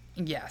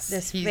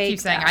 Yes, he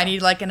keeps saying, "I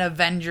need like an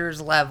Avengers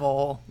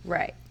level,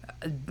 right?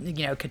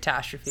 You know,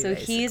 catastrophe." So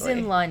basically. He's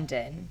in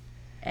London,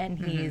 and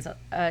he's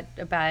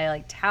by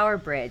like Tower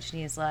Bridge,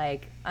 and he's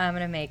like, I'm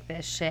gonna make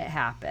this shit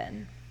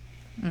happen.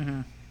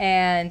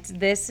 And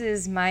this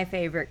is my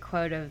favorite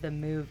quote of the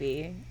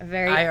movie.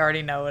 I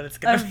already know what it's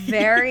gonna be. A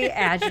very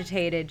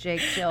agitated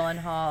Jake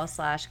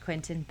Gyllenhaal /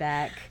 Quentin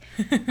Beck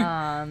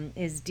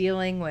is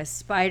dealing with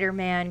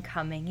Spider-Man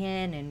coming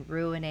in and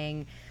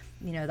ruining,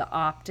 the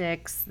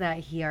optics that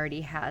he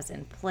already has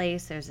in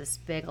place. There's this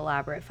big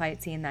elaborate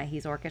fight scene that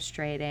he's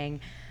orchestrating.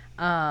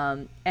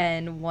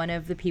 And one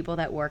of the people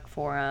that work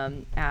for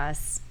him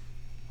asks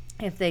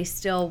if they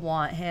still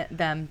want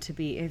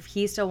if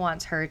he still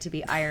wants her to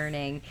be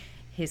ironing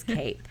his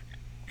cape.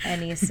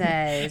 And he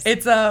says...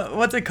 It's a...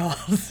 What's it called?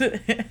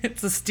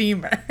 It's a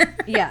steamer.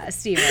 Yeah, a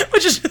steamer.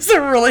 Which is just a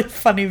really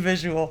funny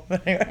visual.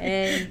 But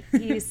anyway.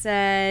 And he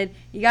said,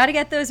 you got to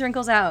get those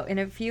wrinkles out. In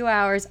a few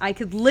hours, I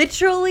could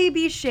literally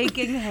be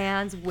shaking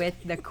hands with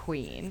the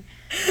queen.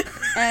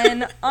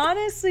 And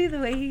honestly, the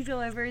way he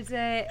delivers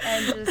it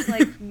and just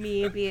like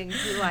me being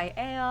who I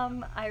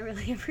am, I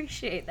really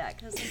appreciate that,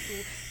 because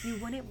like,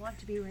 you wouldn't want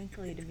to be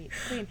wrinkly to meet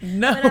the queen.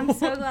 No, but I'm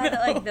so glad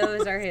that like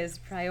those are his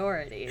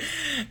priorities.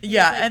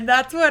 Yeah, like, and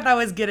that's what I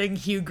was getting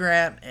Hugh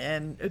Grant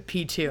in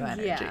P2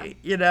 energy.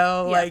 Yeah.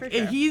 Like for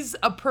sure. He's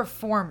a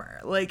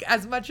performer. Like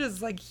as much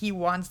as like he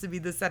wants to be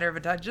the center of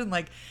attention,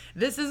 like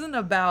this isn't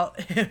about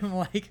him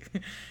like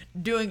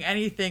doing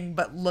anything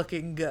but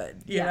looking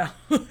good. You know?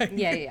 Like,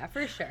 yeah,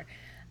 for sure.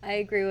 I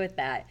agree with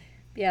that.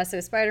 Yeah, so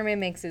Spider-Man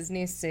makes his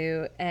new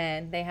suit,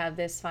 and they have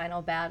this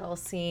final battle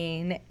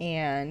scene,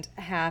 and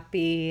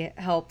Happy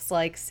helps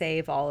like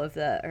save all of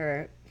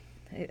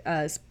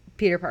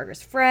Peter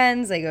Parker's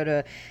friends. They go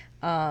to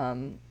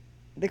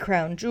the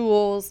Crown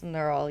Jewels, and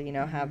they're all,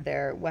 have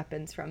their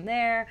weapons from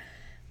there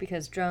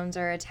because drones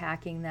are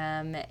attacking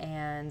them,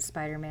 and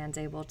Spider-Man's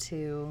able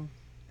to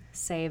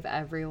save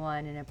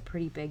everyone in a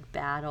pretty big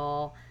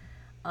battle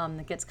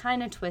that gets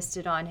kind of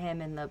twisted on him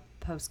in the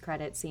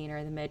post-credit scene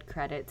or the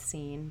mid-credit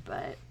scene,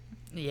 but...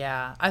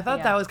 Yeah, I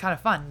thought that was kind of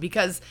fun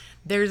because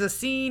there's a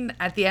scene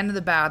at the end of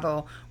the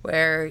battle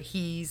where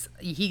he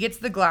gets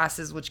the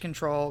glasses which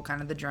control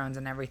kind of the drones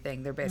and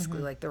everything. They're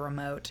basically like the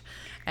remote,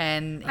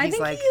 and he's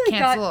I think he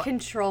got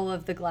control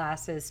of the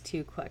glasses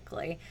too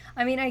quickly.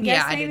 I mean, I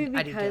guess maybe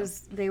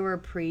because they were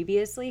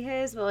previously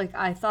his, but like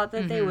I thought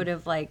that they would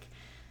have like,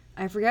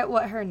 I forget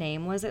what her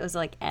name was. It was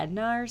like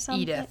Edna or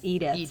something.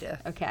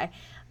 Edith. Okay,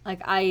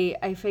 like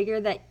I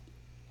figured that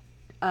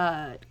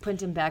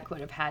Quentin Beck would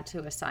have had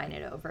to assign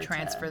it over,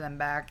 transfer them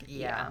back.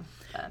 Yeah.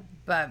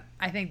 But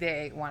I think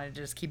they wanted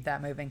to just keep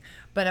that moving.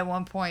 But at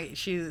one point,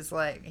 he's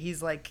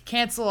like,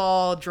 cancel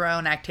all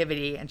drone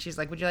activity. And she's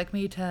like, would you like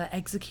me to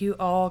execute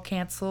all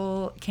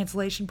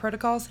cancellation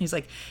protocols? And he's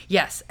like,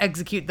 yes,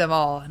 execute them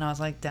all. And I was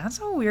like, that's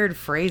a weird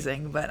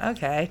phrasing, but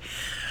okay.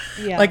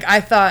 Yeah. Like, I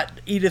thought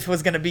Edith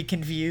was going to be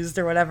confused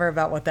or whatever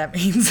about what that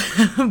means.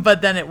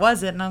 But then it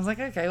wasn't. And I was like,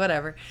 okay,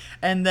 whatever.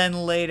 And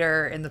then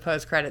later in the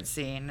post-credit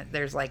scene,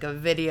 there's like a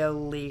video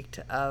leaked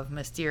of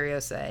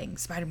Mysterio saying,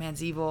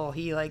 Spider-Man's evil.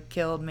 He like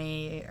killed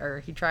me,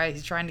 or he's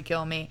trying to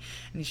kill me,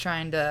 and he's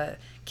trying to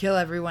kill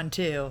everyone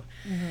too.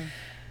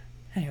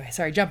 Anyway,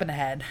 sorry, jumping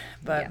ahead,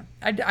 but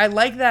I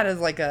like that as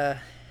like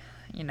a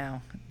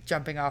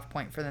jumping off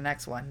point for the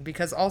next one,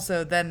 because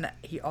also then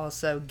he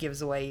also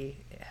gives away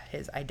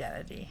his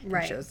identity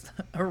and shows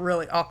a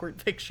really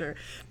awkward picture.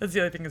 That's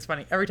the other thing that's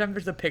funny. Every time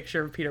there's a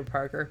picture of Peter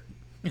Parker,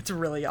 it's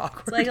really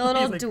awkward. It's like a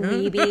little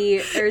dweeby,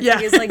 or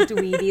it's like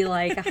dweeby,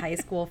 like a high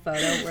school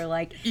photo where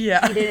like he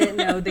didn't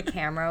know the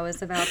camera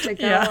was about to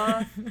go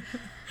off.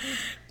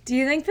 Do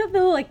you think that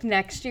they'll like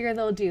next year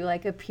they'll do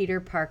like a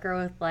Peter Parker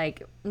with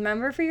like,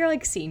 remember for your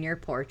like senior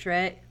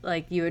portrait,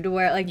 like you had to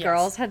wear like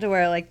girls had to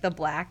wear like the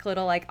black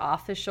little like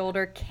off the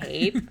shoulder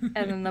cape,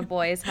 and then the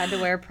boys had to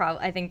wear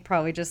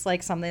probably just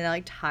like something that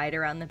like tied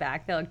around the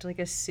back that looked like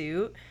a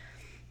suit.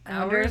 I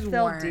wonder if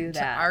they'll do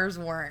that. Ours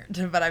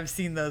weren't, but I've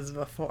seen those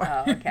before.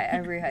 Oh, okay.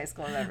 Every high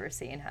school I've ever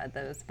seen had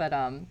those, but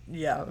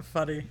yeah,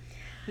 funny.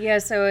 Yeah,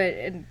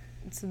 so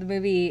so the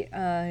movie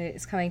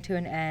is coming to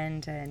an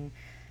end, and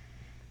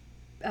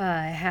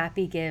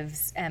Happy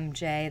gives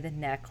MJ the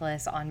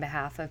necklace on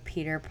behalf of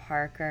Peter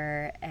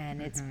Parker,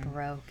 and it's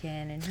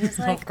broken, and he's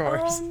like,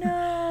 "Oh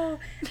no!"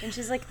 And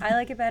she's like, "I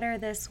like it better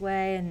this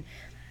way," and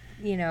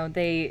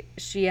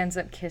she ends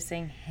up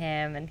kissing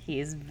him, and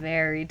he's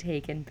very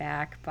taken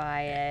back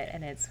by it,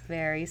 and it's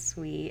very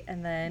sweet.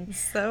 And then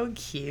so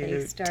cute.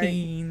 They start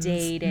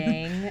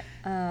dating,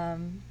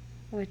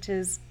 which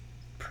is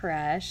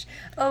fresh.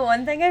 Oh,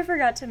 one thing I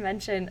forgot to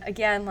mention,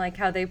 again, like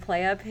how they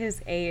play up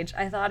his age.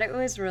 I thought it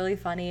was really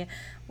funny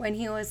when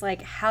he was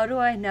like, how do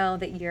I know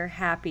that you're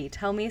happy?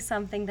 Tell me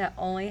something that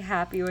only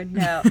Happy would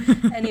know.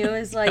 And he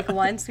was like,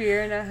 once we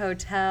were in a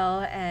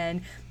hotel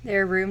and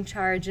their room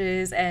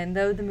charges, and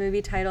though the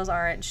movie titles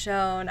aren't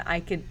shown, I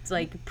could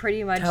like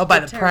pretty much tell by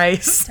the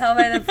price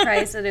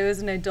that it was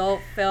an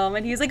adult film.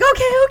 And he's like,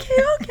 okay.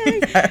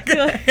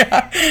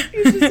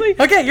 He's just like,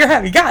 okay, you're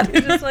happy, God.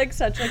 He's just like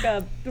such like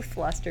a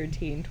flustered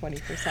teen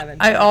 24/7.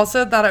 I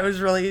also thought it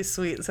was really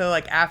sweet. So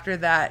like after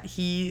that,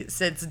 he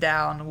sits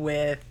down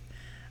with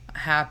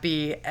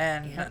Happy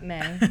and Aunt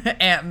May.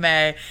 Aunt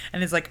May,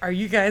 and he's like, "Are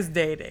you guys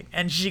dating?"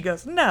 And she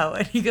goes, "No,"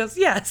 and he goes,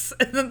 "Yes."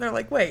 And then they're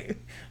like, "Wait,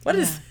 what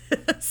is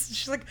this?"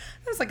 She's like,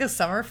 "It's like a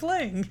summer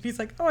fling." And he's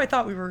like, "Oh, I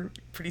thought we were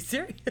pretty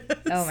serious."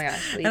 Oh my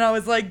gosh. And I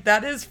was like,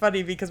 that is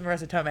funny because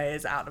Marissa Tomei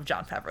is out of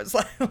Jon Favreau's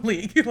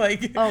league.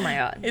 Like, Oh my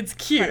God. it's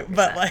cute, 100%.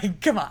 but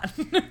like, come on.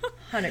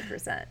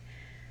 100%.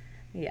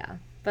 Yeah.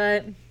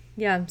 But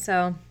yeah,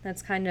 so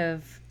that's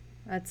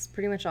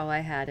pretty much all I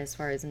had as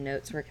far as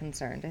notes were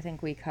concerned. I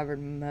think we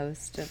covered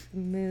most of the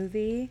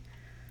movie.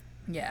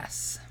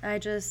 Yes, I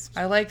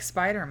like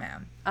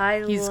Spider-Man.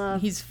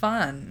 He's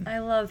fun. I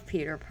love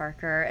Peter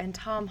Parker, and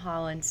Tom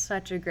Holland's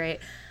such a great.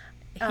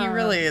 He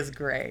really is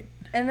great.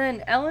 And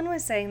then Ellen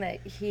was saying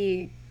that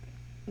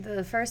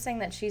the first thing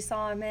that she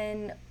saw him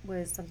in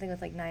was something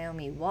with like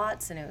Naomi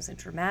Watts, and it was a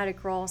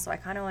dramatic role. So I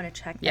kind of want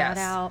to check that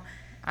out.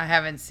 I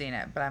haven't seen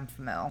it, but I'm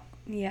familiar.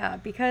 Yeah,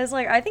 because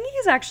like I think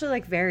he's actually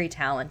like very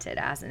talented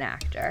as an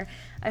actor.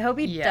 I hope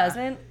he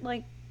doesn't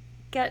like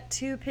get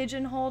too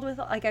pigeonholed with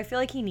like I feel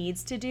like he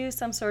needs to do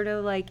some sort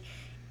of like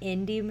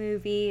indie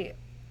movie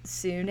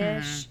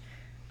soonish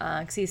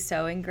because he's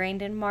so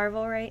ingrained in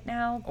Marvel right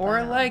now.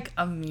 Or like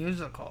a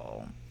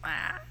musical.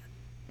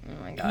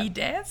 Oh my God. He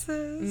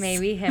dances.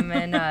 Maybe him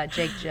and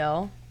Jake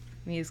Jill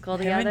musical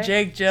together. Him and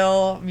Jake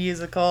Jill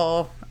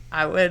musical.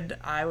 I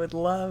would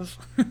love.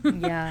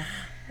 Yeah.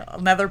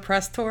 Another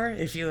press tour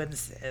if you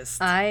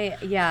insist. I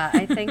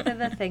think that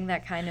the thing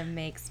that kind of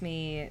makes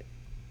me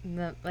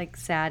the like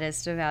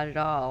saddest about it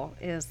all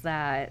is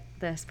that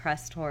this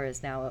press tour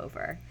is now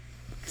over.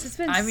 Because it's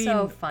been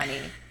so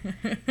funny.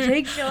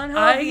 Jake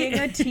Gyllenhaal being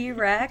a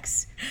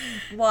T-Rex,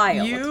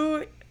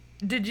 wild.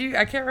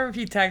 I can't remember if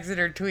you texted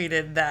or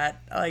tweeted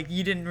that like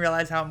you didn't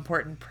realize how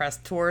important press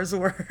tours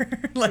were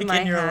like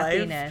in your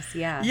life.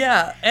 Yeah.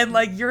 Yeah, and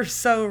like you're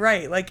so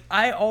right. Like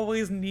I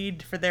always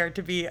need for there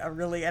to be a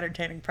really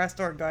entertaining press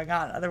tour going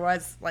on.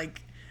 Otherwise,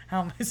 like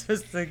how am I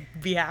supposed to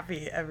be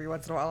happy every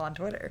once in a while on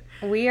Twitter?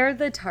 We are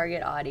the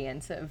target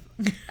audience of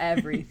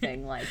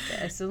everything like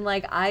this. And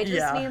like I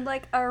just need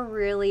like a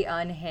really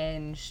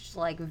unhinged,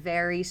 like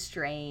very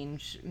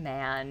strange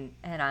man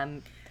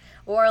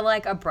or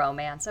like a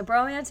bromance. A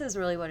bromance is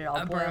really what it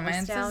all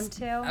boils down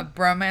to. A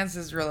bromance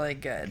is really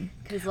good.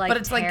 Like but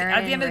it's like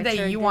at the end of the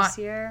day,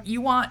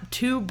 you want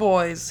two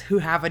boys who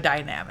have a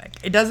dynamic.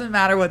 It doesn't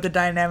matter what the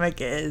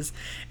dynamic is.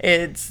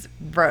 It's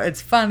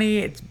funny.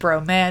 It's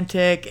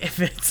bromantic. If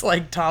it's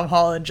like Tom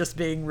Holland just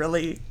being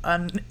really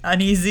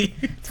uneasy.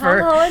 Tom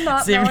Holland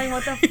not knowing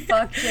what the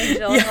fuck Jake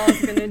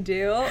Gyllenhaal's gonna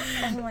do.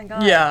 Oh my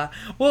God. Yeah.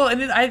 Well,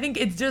 and I think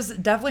it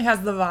just definitely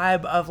has the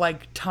vibe of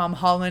like Tom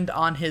Holland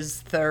on his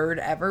third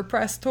ever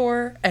press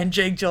tour and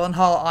Jake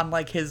Gyllenhaal on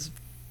like his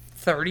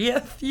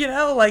 30th, you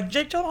know, like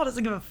Jake Gyllenhaal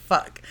doesn't give a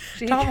fuck.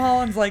 Tom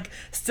Holland's like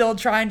still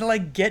trying to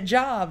like get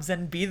jobs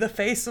and be the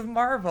face of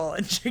Marvel,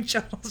 and Jake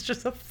Gyllenhaal's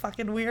just a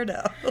fucking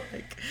weirdo.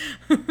 Like,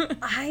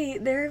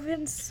 there have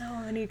been so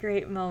many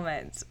great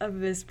moments of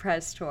this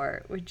press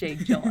tour with Jake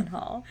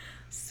Gyllenhaal.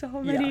 So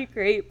many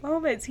great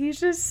moments. He's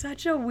just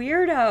such a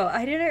weirdo.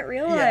 I didn't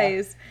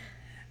realize. Yeah.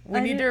 We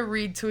need to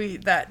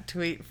retweet that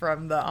tweet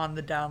from the On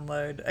the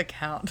Download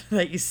account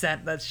that you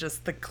sent. That's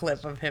just the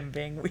clip of him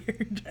being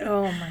weird.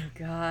 Oh my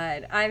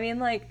God. I mean,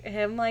 like,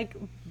 him, like,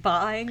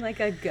 buying,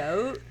 like, a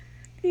goat.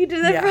 He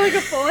did that for, like,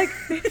 a full, like,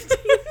 15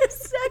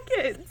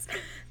 seconds.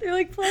 They're,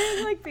 like,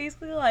 playing, like,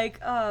 basically, like,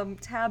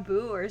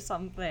 Taboo or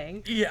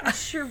something. Yeah.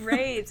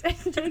 Charades. And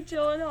Jake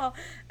Gyllenhaal,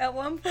 at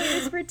one point,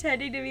 is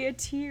pretending to be a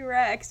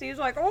T-Rex. He's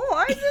like, oh,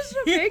 I'm just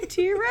a big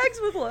T-Rex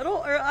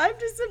I'm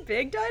just a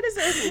big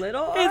dinosaur with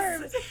little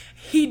arms.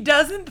 He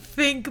doesn't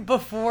think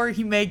before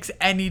he makes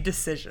any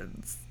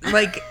decisions.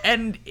 Like,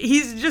 and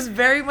he's just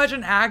very much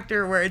an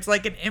actor where it's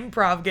like an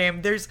improv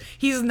game.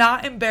 He's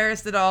not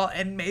embarrassed at all,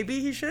 and maybe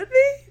he should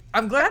be.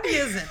 I'm glad he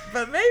isn't,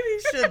 but maybe he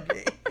should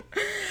be.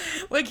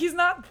 Like, he's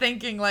not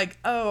thinking like,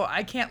 oh,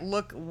 I can't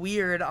look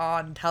weird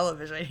on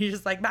television. He's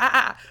just like,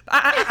 bah,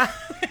 bah.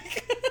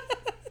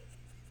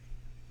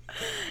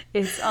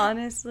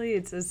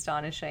 It's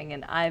astonishing,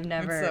 and I've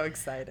never. It's so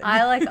exciting.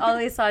 I like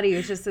always thought he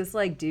was just this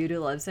like dude who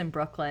lives in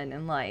Brooklyn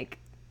and like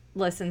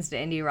listens to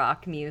indie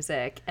rock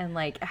music and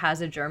like has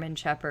a German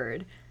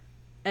Shepherd.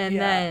 And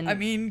then I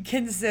mean,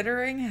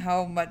 considering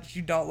how much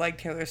you don't like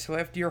Taylor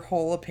Swift, your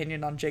whole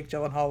opinion on Jake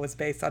Gyllenhaal was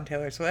based on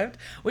Taylor Swift,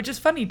 which is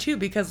funny too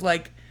because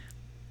like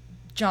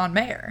John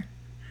Mayer.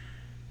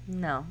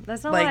 No,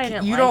 that's not why I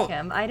didn't like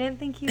him. I didn't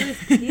think he was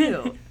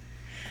cute.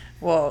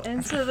 Well,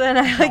 and so then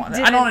I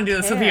don't want to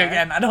do this with you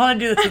again. I don't want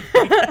to do this with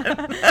you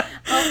again.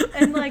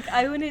 And like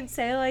I wouldn't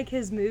say like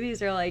his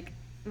movies are like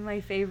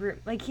my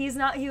favorite. Like he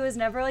was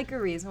never like a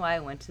reason why I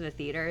went to the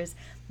theaters.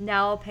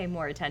 Now I'll pay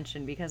more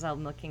attention because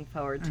I'm looking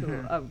forward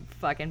to a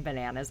fucking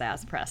bananas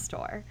ass press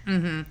tour.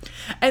 Mm-hmm.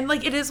 And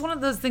like it is one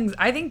of those things.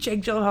 I think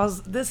Jake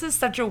Gyllenhaal's. This is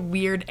such a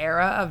weird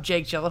era of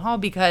Jake Gyllenhaal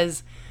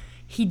because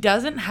he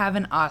doesn't have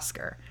an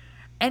Oscar.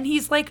 And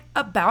he's like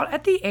about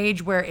at the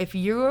age where if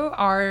you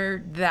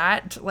are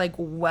that like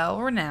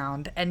well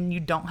renowned and you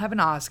don't have an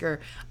Oscar,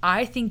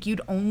 I think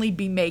you'd only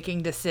be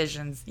making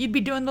decisions. You'd be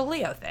doing the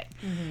Leo thing.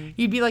 Mm-hmm.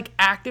 You'd be like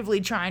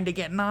actively trying to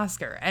get an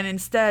Oscar. And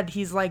instead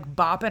he's like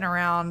bopping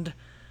around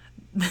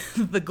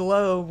the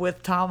globe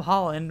with Tom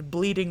Holland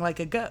bleeding like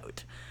a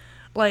goat.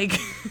 Like,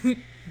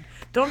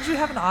 don't you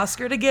have an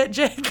Oscar to get,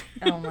 Jake?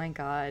 Oh my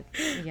God.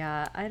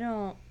 Yeah, I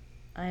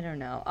don't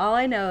know. All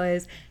I know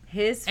is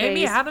his face.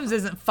 Amy Adams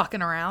isn't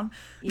fucking around.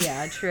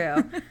 Yeah, true.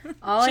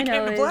 All I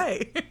know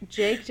is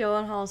Jake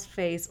Gyllenhaal's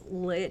face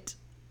lit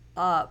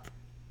up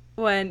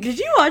when. Did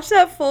you watch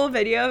that full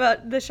video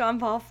about the Sean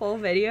Paul full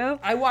video?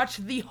 I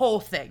watched the whole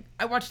thing.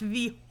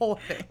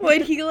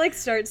 When he like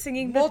starts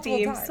singing the Multiple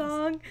theme times.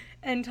 song,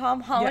 and Tom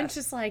Holland's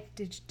Yes. just like,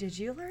 "Did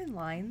you learn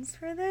lines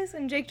for this?"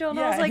 And Jake Gyllenhaal's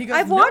Yeah, and like, he goes,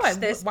 "I've "No, watched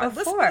this I've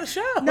listened before, to the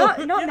show." not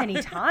Yeah.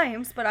 many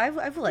times, but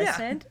I've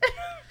listened."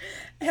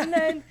 And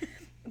then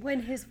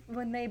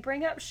when they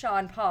bring up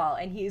Sean Paul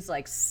and he's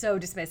like so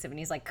dismissive and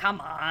he's like,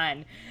 "Come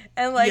on,"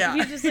 and like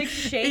he's just like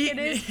shaking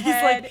his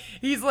head.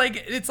 He's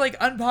like it's like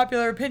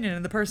unpopular opinion,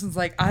 and the person's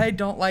like, I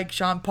don't like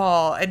Sean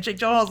Paul, and Jake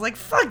Gyllenhaal's like,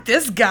 fuck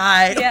this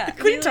guy. Yeah,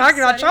 What are you talking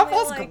about? Sean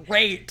Paul's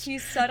great.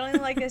 He's suddenly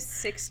like a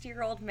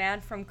 60-year-old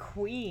man from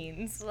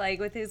Queens, like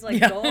with his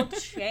like Yeah. gold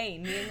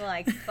chain, being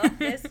like, "Fuck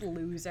this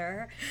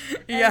loser,"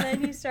 and Yeah.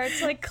 then he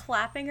starts like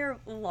clapping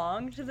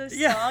along to the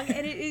Yeah. song,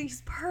 and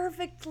it's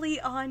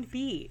perfectly on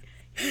beat.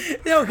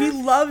 No, he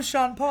loves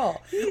Sean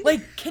Paul.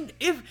 Like,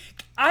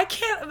 I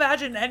can't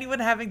imagine anyone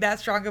having that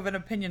strong of an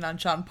opinion on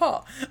Sean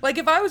Paul. Like,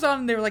 if I was on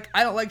and they were like,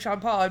 I don't like Sean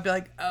Paul, I'd be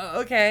like,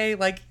 oh, okay,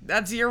 like,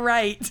 that's your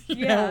right.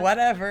 You know,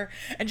 whatever.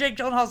 And Jake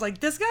Gyllenhaal's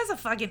like, this guy's a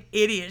fucking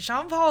idiot.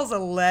 Sean Paul's a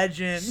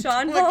legend.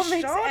 Sean Like, Paul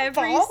makes Sean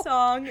every Paul?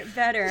 song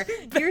better.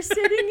 You're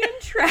sitting in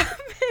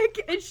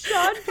traffic and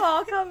Sean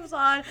Paul comes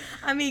on.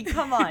 I mean,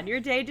 come on, your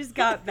day just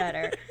got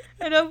better.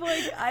 And I'm like,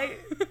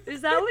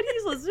 is that what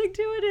he's listening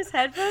to in his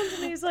headphones?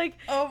 And he's like,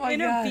 Oh my in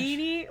gosh. a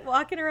beanie,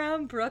 walking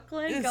around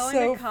Brooklyn, It's going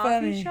so to coffee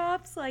funny.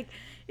 shops. Like,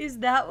 is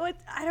that what?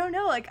 I don't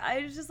know. Like,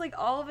 I was just like,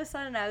 all of a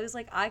sudden, I was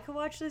like, I could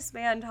watch this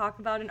man talk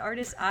about an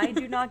artist I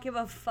do not give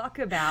a fuck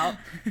about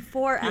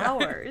for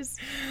hours.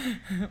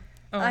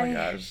 Oh my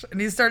gosh.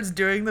 And he starts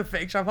doing the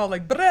fake Sean Paul,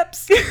 like,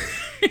 brips.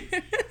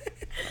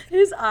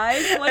 His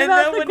eyes. What And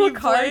about then the when he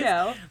plays-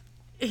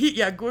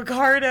 Guacardo?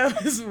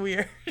 Guacardo is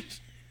weird.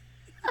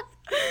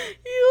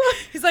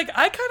 He's like,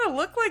 I kind of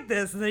look like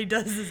this, and then he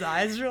does his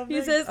eyes real big.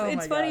 He says Oh it's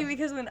my funny God.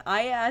 because when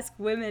I ask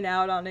women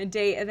out on a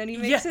date, and then he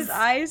makes his Yes.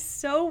 eyes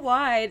so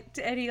wide,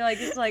 and he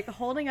like is like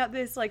holding up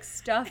this like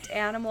stuffed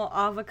animal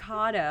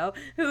avocado,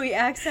 who he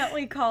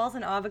accidentally calls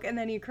an avocado, and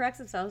then he corrects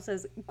himself,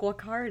 says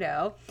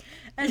Guacardo,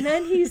 and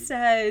then he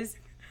says,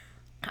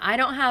 I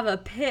don't have a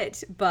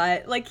pit,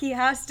 but like he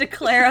has to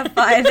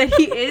clarify that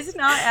he is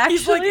not actually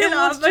He's like, it an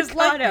looks just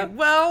like avocado. me.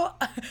 Well,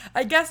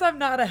 I guess I'm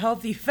not a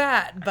healthy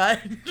fat, but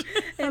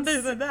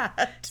other than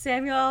that,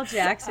 Samuel L.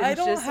 Jackson's I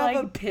don't just have a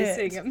like pit.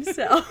 pissing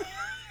himself.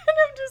 And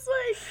I'm just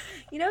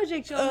like,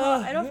 Jake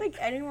Gyllenhaal, I don't think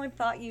anyone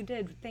thought you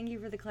did. Thank you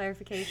for the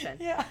clarification.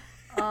 yeah.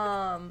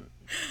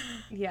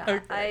 Yeah,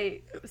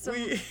 Okay.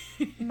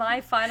 My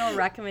final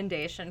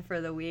recommendation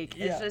for the week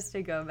is Yeah. just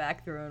to go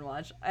back through and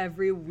watch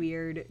every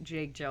weird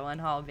Jake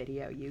Gyllenhaal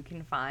video you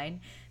can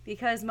find,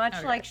 because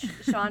much like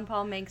Sean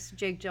Paul makes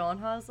Jake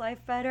Gyllenhaal's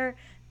life better,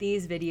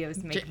 these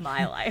videos make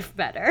my life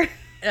better.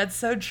 That's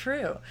so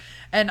true.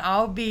 And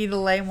I'll be the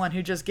lame one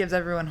who just gives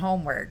everyone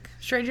homework.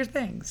 Stranger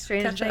Things.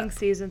 Stranger Catch Things up.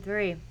 season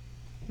 3.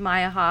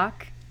 Maya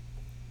Hawke.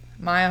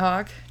 Maya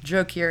Hawke,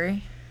 Joe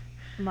Curie,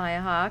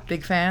 Maya Hawke.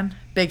 big fan,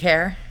 big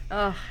hair.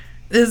 Ugh.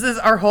 This is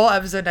our whole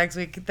episode next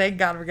week. Thank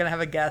God we're going to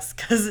have a guest,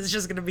 because it's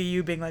just going to be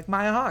you being like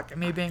Maya Hawke and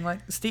me being like,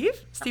 Steve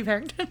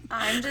Harrington.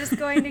 I'm just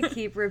going to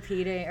keep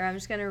repeating, or I'm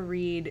just going to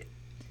read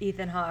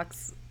Ethan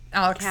Hawke's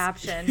Alex.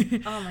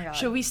 caption. Oh my God.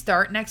 Should we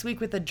start next week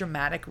with a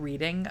dramatic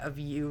reading of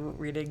you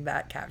reading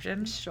that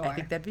caption? Sure. I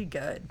think that'd be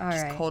good. All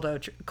just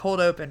right. cold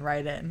open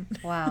right in.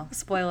 Wow.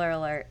 Spoiler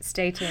alert.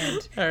 Stay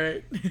tuned. All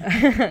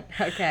right.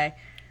 Okay.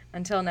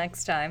 Until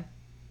next time.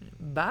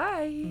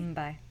 Bye.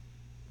 Bye.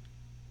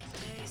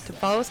 To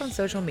follow us on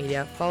social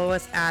media, follow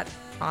us at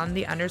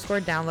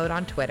 @on_the_download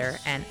on Twitter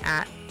and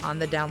at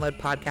 @on_the_download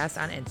podcast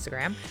on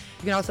Instagram.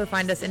 You can also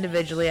find us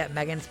individually at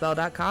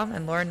meganspell.com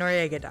and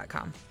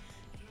laurenoriega.com.